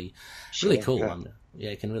 Really cool.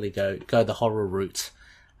 Yeah. It can really go the horror route.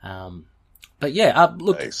 But yeah,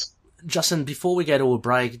 look, Nice. Justin, before we go to a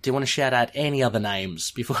break, do you want to shout out any other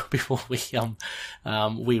names before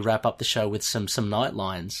we wrap up the show with some night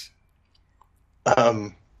lines?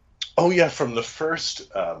 Oh yeah, from the first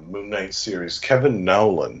Moon Knight series, Kevin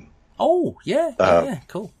Nowlan. Oh yeah,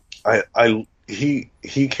 cool. He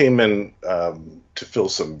came in to fill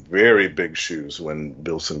some very big shoes when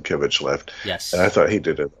Bill Sienkiewicz left. Yes, and I thought he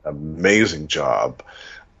did an amazing job.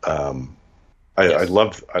 I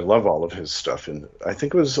love all of his stuff, and I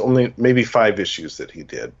think it was only maybe 5 issues that he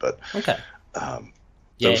did, but okay,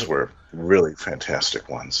 those were really fantastic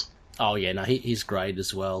ones. Oh yeah, no, he's great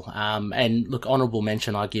as well. And look, honourable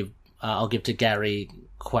mention I'll give to Gary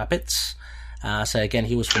Kwapitz. So again,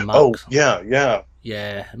 he was from Mark. Oh yeah.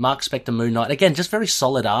 Yeah, Mark Spector Moon Knight. Again, just very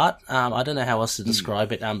solid art. I don't know how else to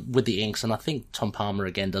describe it. With the inks, and I think Tom Palmer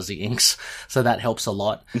again does the inks, so that helps a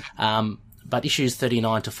lot. But issues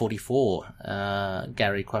 39 to 44,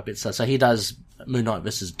 Gary Kwapitz. So he does Moon Knight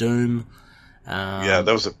versus Doom. That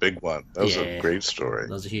was a big one. That was a great story.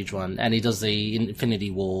 That was a huge one, and he does the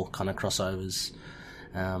Infinity War kind of crossovers.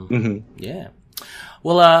 Yeah.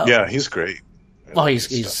 Well, yeah, he's great.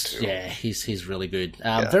 He's really good.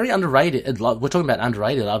 Very underrated. Like, we're talking about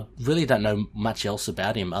underrated. I really don't know much else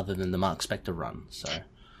about him other than the Mark Spector run. So.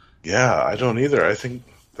 Yeah, I don't either. I think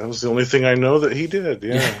that was the only thing I know that he did.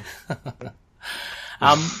 Yeah.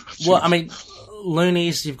 Well, I mean,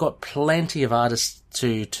 Loonies, you've got plenty of artists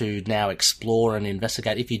to now explore and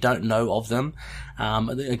investigate. If you don't know of them,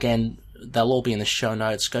 again, they'll all be in the show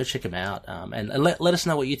notes. Go check them out, and let us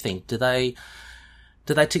know what you think. Do they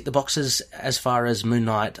tick the boxes as far as Moon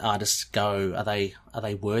Knight artists go? Are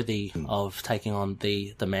they worthy of taking on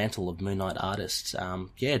the mantle of Moon Knight artists?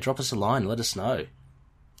 Drop us a line. Let us know.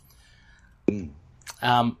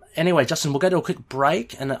 Anyway, Justin, we'll go to a quick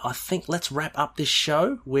break, and I think let's wrap up this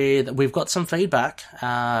show we've got some feedback,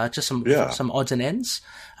 just some odds and ends.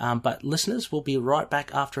 But listeners, we'll be right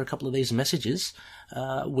back after a couple of these messages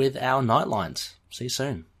with our nightlines. See you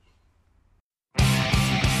soon.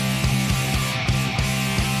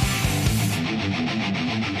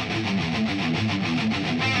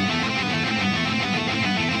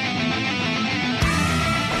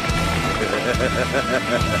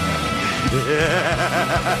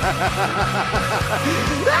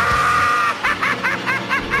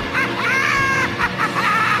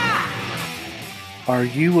 Are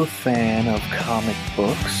you a fan of comic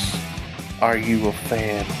books? Are you a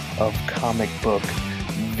fan of comic book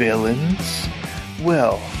villains?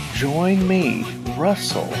 Well, join me,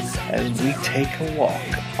 Russell, as we take a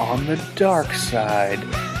walk on the dark side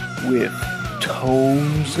with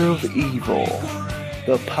Tomes of Evil,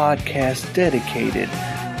 the podcast dedicated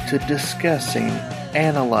to discussing,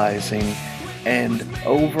 analyzing, and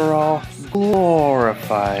overall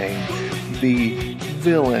glorifying the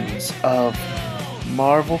villains of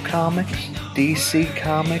Marvel Comics, DC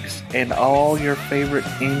Comics, and all your favorite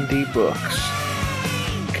indie books.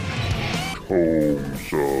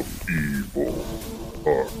 Tomes of Evil,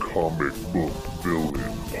 a comic book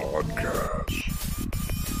villain podcast.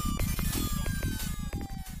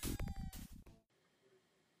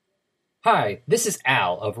 Hi, this is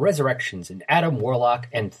Al of Resurrections and Adam Warlock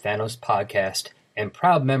and Thanos podcast, and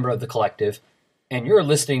proud member of the collective, and you're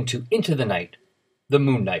listening to Into the Night, the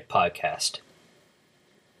Moon Knight podcast.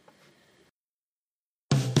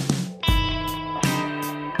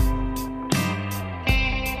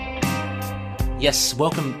 Yes,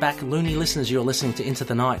 welcome back, Looney listeners. You're listening to Into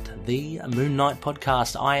the Night, the Moon Knight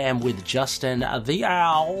podcast. I am with Justin, the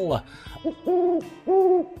Owl.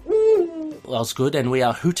 Well, it's good, and we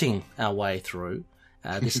are hooting our way through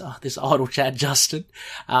this idle chat, Justin.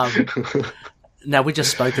 Now, we just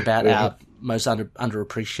spoke about our most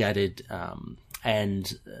underappreciated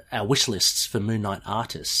and our wish lists for Moon Knight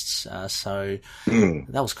artists. So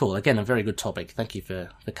that was cool. Again, a very good topic. Thank you for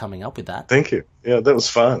coming up with that. Thank you. Yeah, that was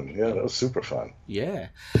fun. Yeah, that was super fun. Yeah.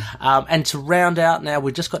 And to round out now,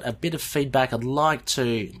 we've just got a bit of feedback. I'd like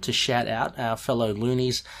to shout out our fellow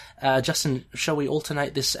loonies. Justin, shall we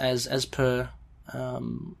alternate this as per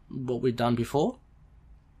what we've done before?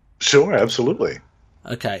 Sure, absolutely.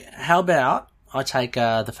 Okay. How about I take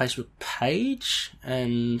the Facebook page,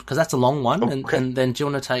 and because that's a long one, okay. and then do you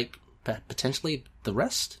want to take potentially the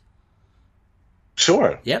rest?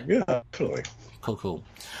 Sure. Yep. Yeah, definitely. Cool.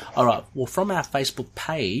 All right. Well, from our Facebook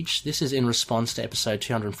page, this is in response to episode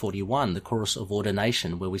 241, The Chorus of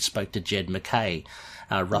Ordination, where we spoke to Jed McKay,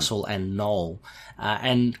 Russell and Noel.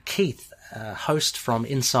 And Keith, host from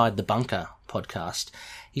Inside the Bunker podcast,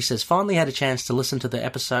 he says, finally had a chance to listen to the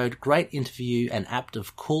episode. Great interview and apt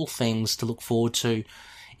of cool things to look forward to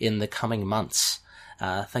in the coming months.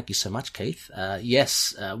 Thank you so much, Keith.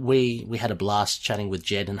 Yes, we had a blast chatting with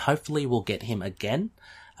Jed, and hopefully we'll get him again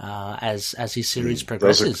as his series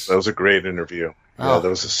progresses. That was a great interview. Yeah, that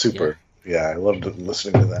was a super. Yeah, I loved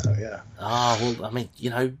listening to that. Yeah. Oh, well, I mean,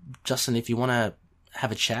 Justin, if you want to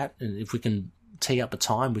have a chat, and if we can tee up a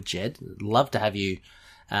time with Jed, I'd love to have you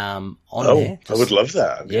on there. I would love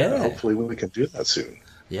that. Yeah. Hopefully we can do that soon.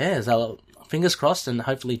 Yeah, so fingers crossed, and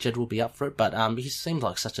hopefully Jed will be up for it. But he seems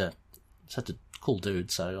like such a cool dude,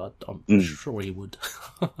 so I'm sure he would.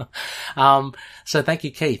 So thank you,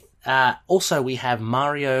 Keith. Also, we have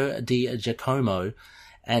Mario Di Giacomo,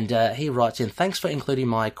 and he writes in, thanks for including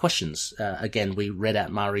my questions. Again, we read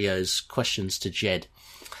out Mario's questions to Jed.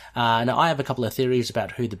 Now, I have a couple of theories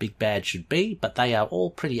about who the big bad should be, but they are all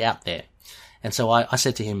pretty out there. And so I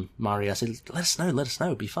said to him, Mario, I said, let us know,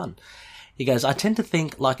 it'd be fun. He goes, I tend to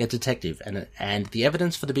think like a detective, and the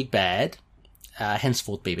evidence for the big bad,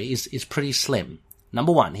 henceforth BB, is pretty slim.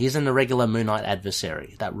 Number one, he's an irregular Moon Knight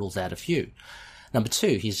adversary. That rules out a few. Number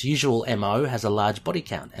two, his usual MO has a large body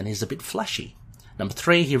count, and he's a bit flashy. Number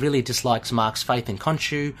three, he really dislikes Mark's faith in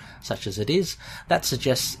Khonshu, such as it is. That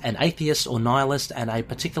suggests an atheist or nihilist, and a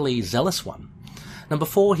particularly zealous one. Number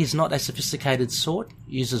four, he's not a sophisticated sort,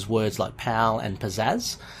 uses words like pal and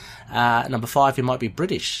pizzazz. Number five, he might be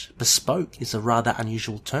British. Bespoke is a rather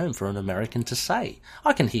unusual term for an American to say.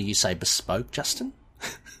 I can hear you say bespoke, Justin.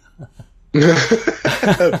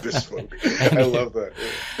 Bespoke. I love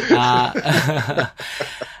that.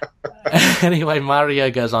 Anyway, Mario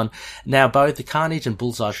goes on. Now, both the Carnage and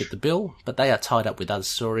Bullseye fit the bill, but they are tied up with other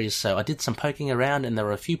stories, so I did some poking around and there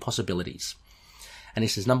are a few possibilities. And he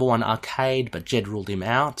says, number one, Arcade, but Jed ruled him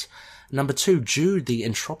out. Number two, Jude, the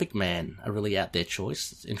Entropic Man, a really out there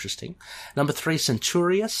choice. It's interesting. Number three,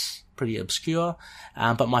 Centurious, pretty obscure.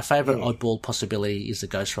 But my favourite oddball possibility is the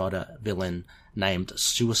Ghost Rider villain named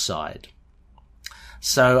Suicide.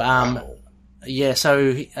 So,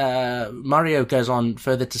 Mario goes on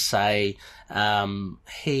further to say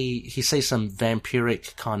he sees some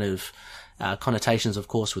vampiric kind of connotations, of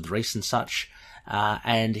course, with Reese and such.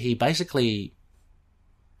 And he basically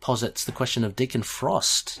posits the question of Deacon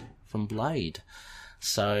Frost from Blade.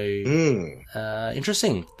 So,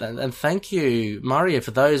 interesting. And thank you, Mario, for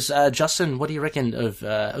those. Justin, what do you reckon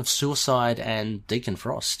of Suicide and Deacon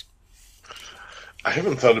Frost? I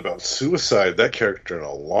haven't thought about Suicide, that character, in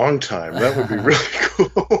a long time. That would be really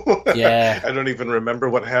cool. Yeah. I don't even remember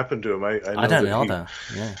what happened to him. I don't know either.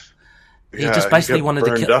 Yeah. He just basically wanted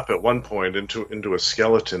to burned up at one point into a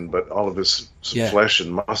skeleton, but all of his flesh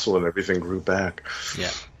and muscle and everything grew back.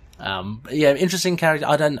 Yeah. Interesting character.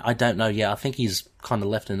 I don't know. Yeah, I think he's kind of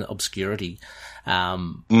left in obscurity.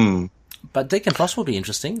 But Deacon Frost will be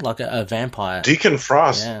interesting, like a vampire. Deacon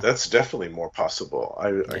Frost, that's definitely more possible.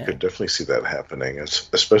 I could definitely see that happening,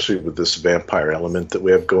 especially with this vampire element that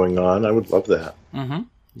we have going on. I would love that. Mm-hmm.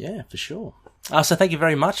 Yeah, for sure. So thank you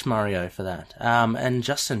very much, Mario, for that. And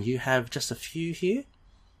Justin, you have just a few here?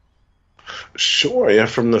 Sure, yeah.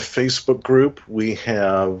 From the Facebook group, we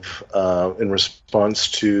have, in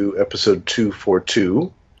response to episode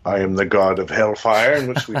 242, I Am the God of Hellfire, in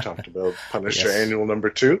which we talked about Punisher Annual number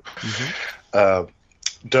 2. Mm-hmm.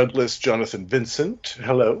 Douglas Jonathan Vincent,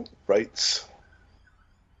 hello, writes,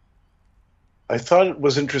 I thought it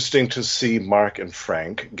was interesting to see Mark and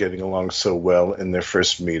Frank getting along so well in their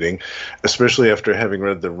first meeting, especially after having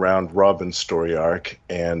read the Round Robin story arc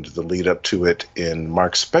and the lead up to it in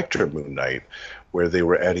Mark Spector Moon Knight, where they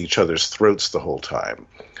were at each other's throats the whole time.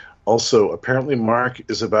 Also, apparently Mark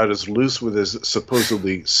is about as loose with his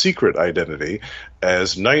supposedly secret identity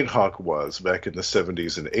as Nighthawk was back in the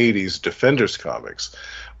 70s and 80s Defenders comics.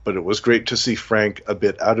 But it was great to see Frank a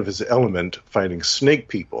bit out of his element fighting snake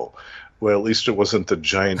people. Well, at least it wasn't the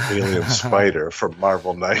giant alien spider from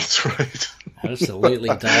Marvel Knights, right? Absolutely,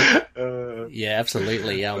 Doug. Yeah,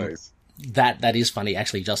 absolutely. Nice. That is funny.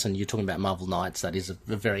 Actually, Justin, you're talking about Marvel Knights. That is a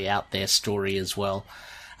very out there story as well.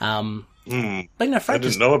 But Frank I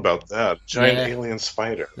didn't know about that. Giant alien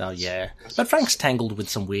spider. Oh, yeah. But Frank's tangled with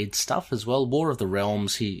some weird stuff as well. War of the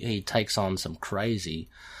Realms, he takes on some crazy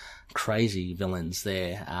villains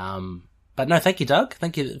there. But no, thank you, Doug.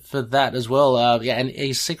 Thank you for that as well. And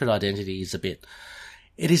his secret identity is a bit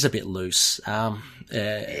It is a bit loose.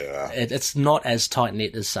 It's not as tight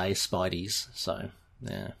knit as, say, Spidey's. So,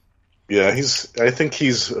 yeah. Yeah, I think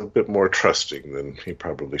he's a bit more trusting than he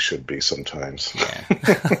probably should be sometimes. Yeah.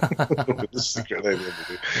 This is a good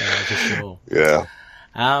identity. Yeah, for sure. Yeah.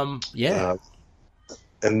 Yeah.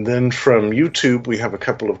 And then from YouTube, we have a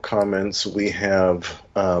couple of comments. We have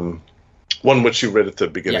one which you read at the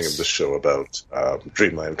beginning of the show about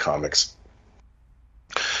Dreamland Comics.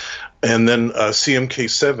 And then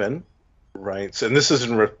CMK7 writes, and this is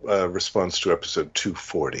in response to episode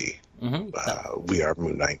 240. We Are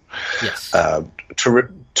Moon Knight. Yes.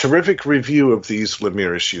 Terrific review of these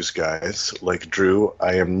Lemire issues, guys. Like Drew,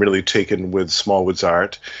 I am really taken with Smallwood's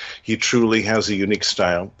art. He truly has a unique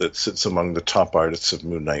style that sits among the top artists of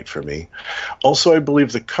Moon Knight for me. Also, I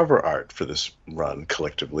believe the cover art for this run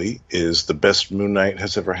collectively is the best Moon Knight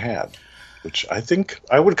has ever had, which I think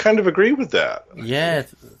I would kind of agree with that. Yeah,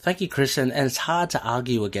 thank you, Chris. And it's hard to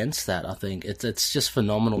argue against that, I think. It's just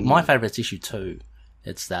phenomenal. My favourite's issue 2.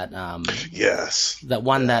 It's that that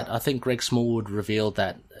one that I think Greg Smallwood revealed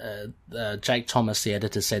that Jake Thomas, the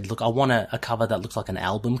editor, said, "Look, I want a cover that looks like an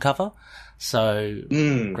album cover." So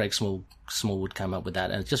Greg Smallwood came up with that,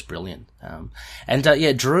 and it's just brilliant.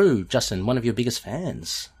 Drew, Justin, one of your biggest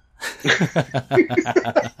fans.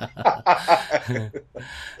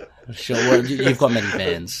 Sure, well, you've got many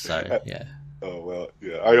fans, so yeah. Oh well,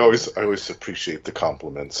 yeah. I always appreciate the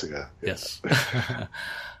compliments. Yeah. Yes.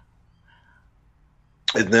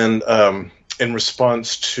 And then, in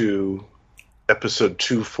response to episode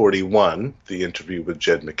 241, the interview with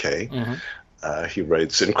Jed McKay, he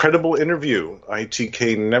writes, "Incredible interview.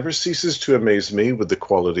 ITK never ceases to amaze me with the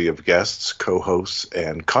quality of guests, co-hosts,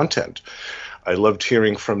 and content. I loved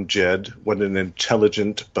hearing from Jed. What an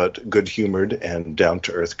intelligent but good-humored and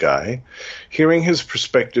down-to-earth guy. Hearing his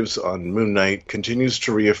perspectives on Moon Knight continues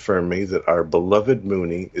to reaffirm me that our beloved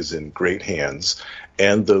Mooney is in great hands.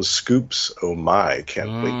 And those scoops, oh my,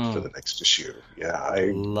 can't wait for the next issue." Yeah, I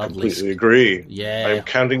completely agree. Yeah. I'm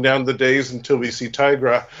counting down the days until we see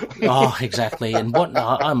Tigra. Oh, exactly. And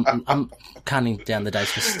I'm counting down the days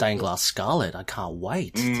for Stained Glass Scarlet. I can't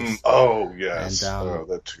wait. Oh, yes. And,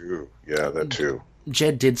 that too. Yeah, that too.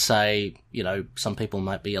 Jed did say, some people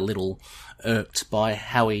might be a little irked by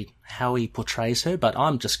how he portrays her, but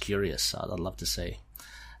I'm just curious. I'd love to see.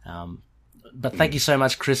 But thank you so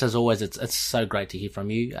much, Chris. As always, it's so great to hear from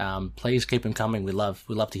you. Please keep them coming. We love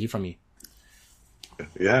to hear from you.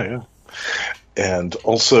 Yeah. And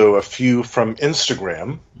also a few from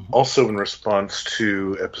Instagram, also in response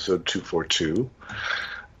to episode 242.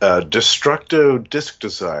 Destructo Disc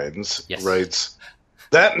Designs writes,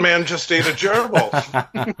 "That man just ate a gerbil."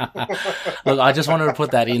 Look, I just wanted to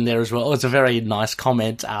put that in there as well. It's a very nice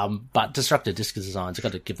comment. But Destructive Disc Designs, I've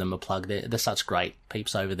got to give them a plug. They're such great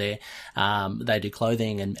peeps over there. They do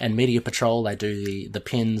clothing and Media Patrol. They do the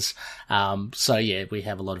pins. So yeah, we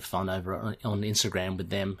have a lot of fun over on Instagram with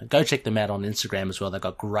them. Go check them out on Instagram as well. They've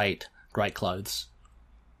got great clothes.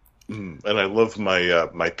 And I love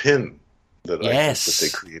my pin that that they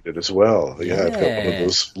created as well. Yeah, I've got one of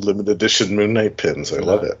those limited edition Moon Knight pins. I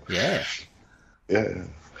love it. Yeah.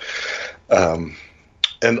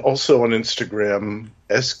 And also on Instagram,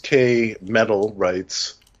 SK Metal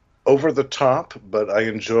writes, "Over the top, but I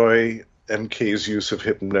enjoy MK's use of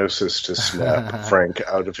hypnosis to snap Frank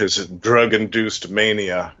out of his drug-induced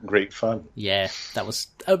mania. Great fun." Yeah, that was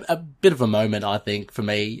a bit of a moment, I think, for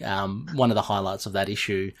me. One of the highlights of that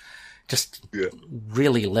issue. Just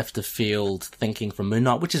really left the field thinking from Moon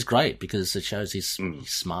Knight, which is great because it shows his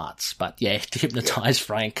smarts. But yeah, to hypnotize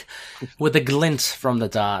Frank with a glint from the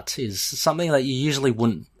dart is something that you usually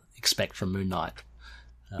wouldn't expect from Moon Knight.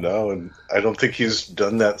 No, and I don't think he's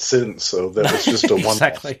done that since, so that was just a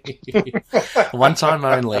one-time. Exactly. One time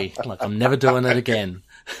only. Like, I'm never doing it again.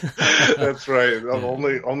 That's right. I'm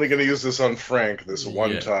only going to use this on Frank this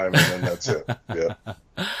one time, and then that's it. Yeah.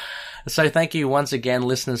 So thank you once again,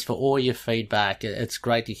 listeners, for all your feedback. It's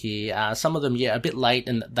great to hear. Some of them, a bit late,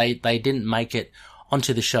 and they didn't make it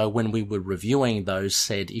onto the show when we were reviewing those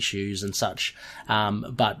said issues and such.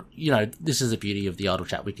 But this is the beauty of the Idle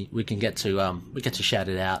Chat. We can get to shout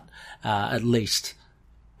it out at least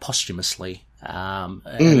posthumously, and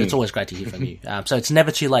it's always great to hear from you. So it's never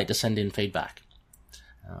too late to send in feedback.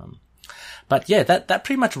 But yeah, that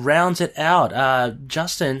pretty much rounds it out.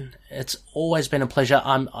 Justin, it's always been a pleasure.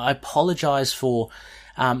 I apologize for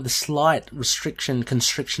the slight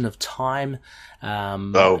constriction of time.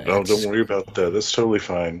 No, don't worry about that. That's totally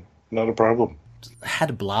fine. Not a problem. Had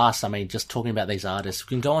a blast. I mean, just talking about these artists.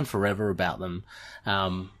 We can go on forever about them.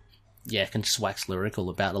 Can just wax lyrical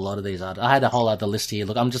about a lot of these artists. I had a whole other list here.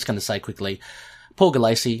 Look, I'm just going to say quickly, Paul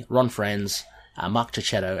Galassi, Ron Friends, Mark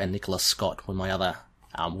Cicchetto and Nicholas Scott were my other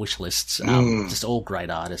wish lists. Just all great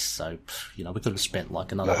artists. So, we could have spent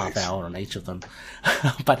like another half hour on each of them.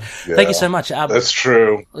 But thank you so much. That's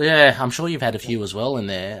true. Yeah, I'm sure you've had a few as well in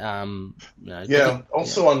there.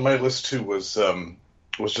 Also on my list too was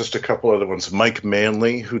just a couple other ones. Mike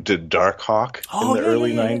Manley, who did Darkhawk in the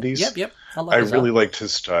early 90s. Yep. I really liked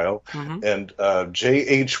his style. Mm-hmm. And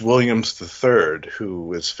J.H. Williams III,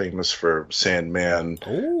 who is famous for Sandman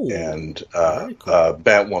and cool.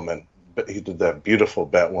 Batwoman. But he did that beautiful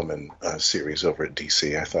Batwoman series over at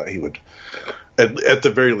DC. I thought he would, at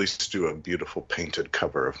the very least, do a beautiful painted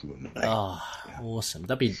cover of Moon Knight. Oh, awesome!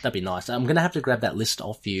 That'd be nice. I'm gonna have to grab that list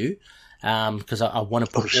off you because I want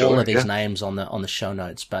to put all of these names on the show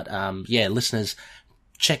notes. But listeners,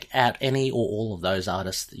 check out any or all of those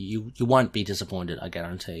artists. You won't be disappointed, I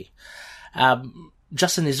guarantee.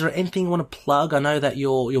 Justin, is there anything you want to plug? I know that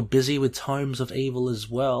you're busy with Tomes of Evil as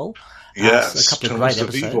well. Yes, a couple of great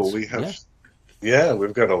episodes. Evil. We have,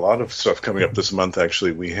 we've got a lot of stuff coming up this month.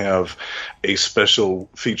 Actually, we have a special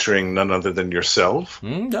featuring none other than yourself,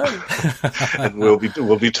 and we'll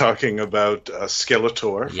be talking about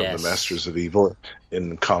Skeletor from the Masters of Evil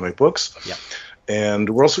in comic books. Yeah, and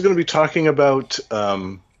we're also going to be talking about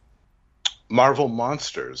Marvel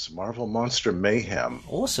Monsters, Marvel Monster Mayhem.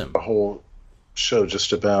 Awesome, a whole show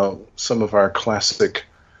just about some of our classic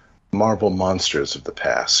Marvel monsters of the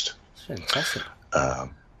past. Fantastic.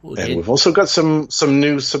 We've also got some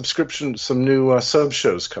new sub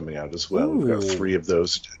shows coming out as well. We've got 3 of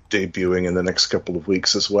those debuting in the next couple of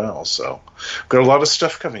weeks as well. So we've got a lot of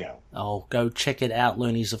stuff coming out. Oh, go check it out,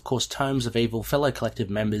 loonies. Of course, Tomes of Evil, fellow collective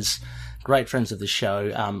members, great friends of the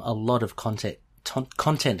show. A lot of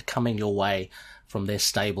content coming your way from their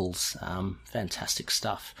stables. Fantastic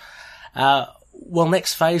stuff. Well,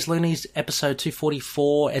 next phase, Loonies, episode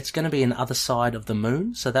 244, it's going to be an Other Side of the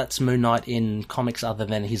Moon. So that's Moon Knight in comics other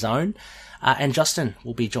than his own. And Justin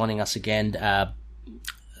will be joining us again.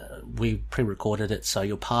 We pre-recorded it, so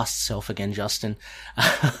your past self again, Justin,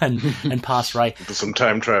 and past Ray. Some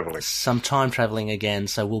time traveling. Some time traveling again.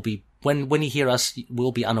 So we'll be, when you hear us,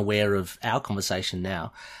 we'll be unaware of our conversation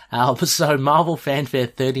now. So Marvel Fanfare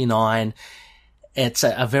 39. It's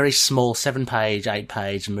a very small 7-page,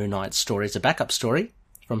 8-page Moon Knight story. It's a backup story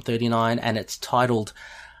from 39, and it's titled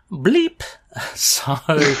Bleep. So,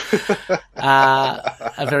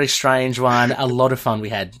 a very strange one. A lot of fun we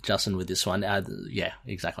had, Justin, with this one. Yeah,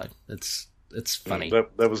 exactly. It's funny.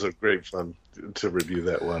 That was a great fun to review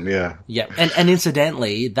that one. Yeah. Yeah. And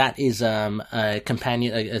incidentally, that is, a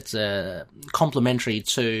companion, it's a complementary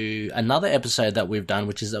to another episode that we've done,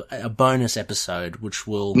 which is a bonus episode, which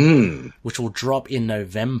will drop in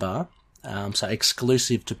November. So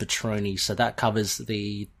exclusive to Patroni. So that covers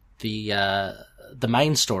the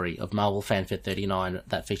main story of Marvel Fanfare 39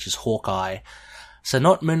 that features Hawkeye. So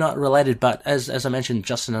not Moon Knight related, but as I mentioned,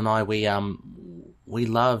 Justin and I, we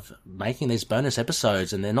love making these bonus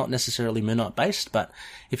episodes, and they're not necessarily Moon Knight based, but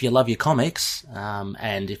if you love your comics,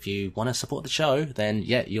 and if you want to support the show, then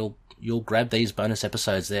you'll grab these bonus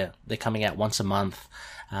episodes. They're coming out once a month.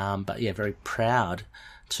 But yeah, very proud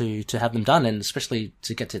to have them done, and especially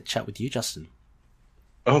to get to chat with you, Justin.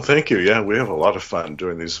 Oh, thank you. Yeah, we have a lot of fun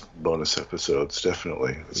doing these bonus episodes,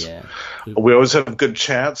 definitely. Yeah. We always have good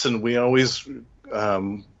chats, and we always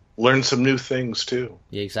learn some new things, too.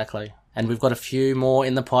 Yeah, exactly. And we've got a few more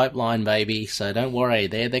in the pipeline, baby, so don't worry.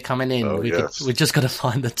 They're coming in. We've just got to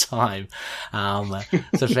find the time.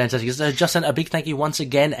 So fantastic. So, Justin, a big thank you once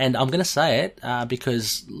again, and I'm going to say it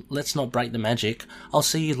because let's not break the magic. I'll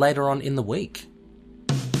see you later on in the week.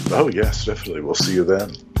 Oh, yes, definitely. We'll see you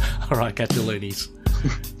then. All right, catch you, loonies.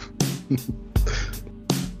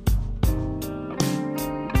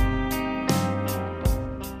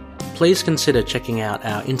 Please consider checking out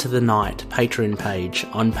our Into the Night Patreon page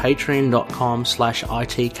on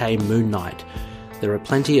patreon.com/ITKMoonKnight. There are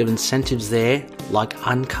plenty of incentives there, like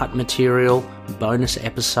uncut material, bonus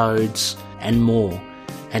episodes, and more,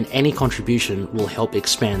 and any contribution will help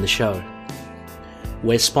expand the show.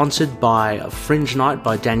 We're sponsored by Fringe Night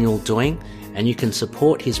by Daniel Doing, and you can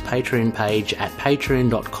support his Patreon page at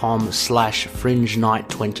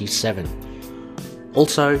patreon.com/FringeNight27.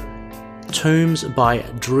 Also, Tombs by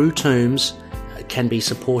Drew Tombs can be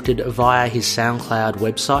supported via his SoundCloud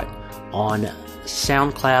website on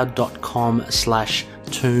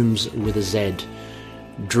soundcloud.com/Tombs with a Z.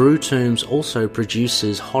 Drew Tombs also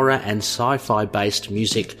produces horror and sci-fi based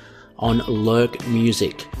music on Lurk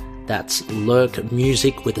Music. That's Lurk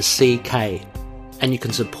Music with a CK. And you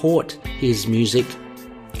can support his music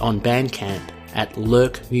on Bandcamp at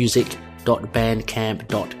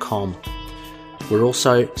lurkmusic.bandcamp.com. We're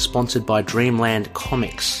also sponsored by Dreamland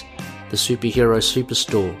Comics. the Superhero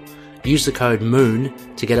Superstore. Use the code MOON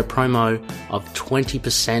to get a promo of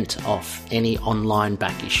 20% off any online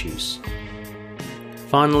back issues.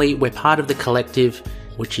 Finally, we're part of The Collective,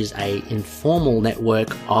 which is an informal network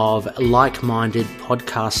of like-minded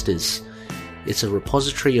podcasters. It's a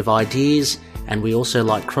repository of ideas, and we also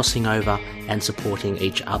like crossing over and supporting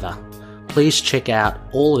each other. Please check out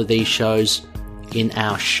all of these shows in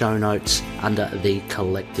our show notes under The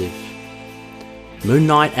Collective. Moon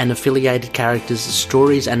Knight and affiliated characters,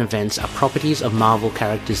 stories and events are properties of Marvel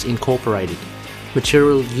Characters Incorporated.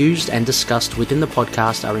 Material used and discussed within the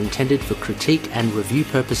podcast are intended for critique and review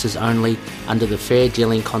purposes only under the fair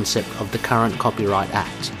dealing concept of the current Copyright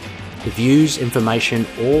Act. The views, information,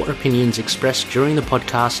 or opinions expressed during the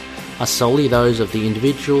podcast are solely those of the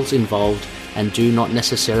individuals involved and do not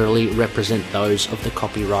necessarily represent those of the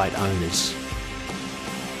copyright owners.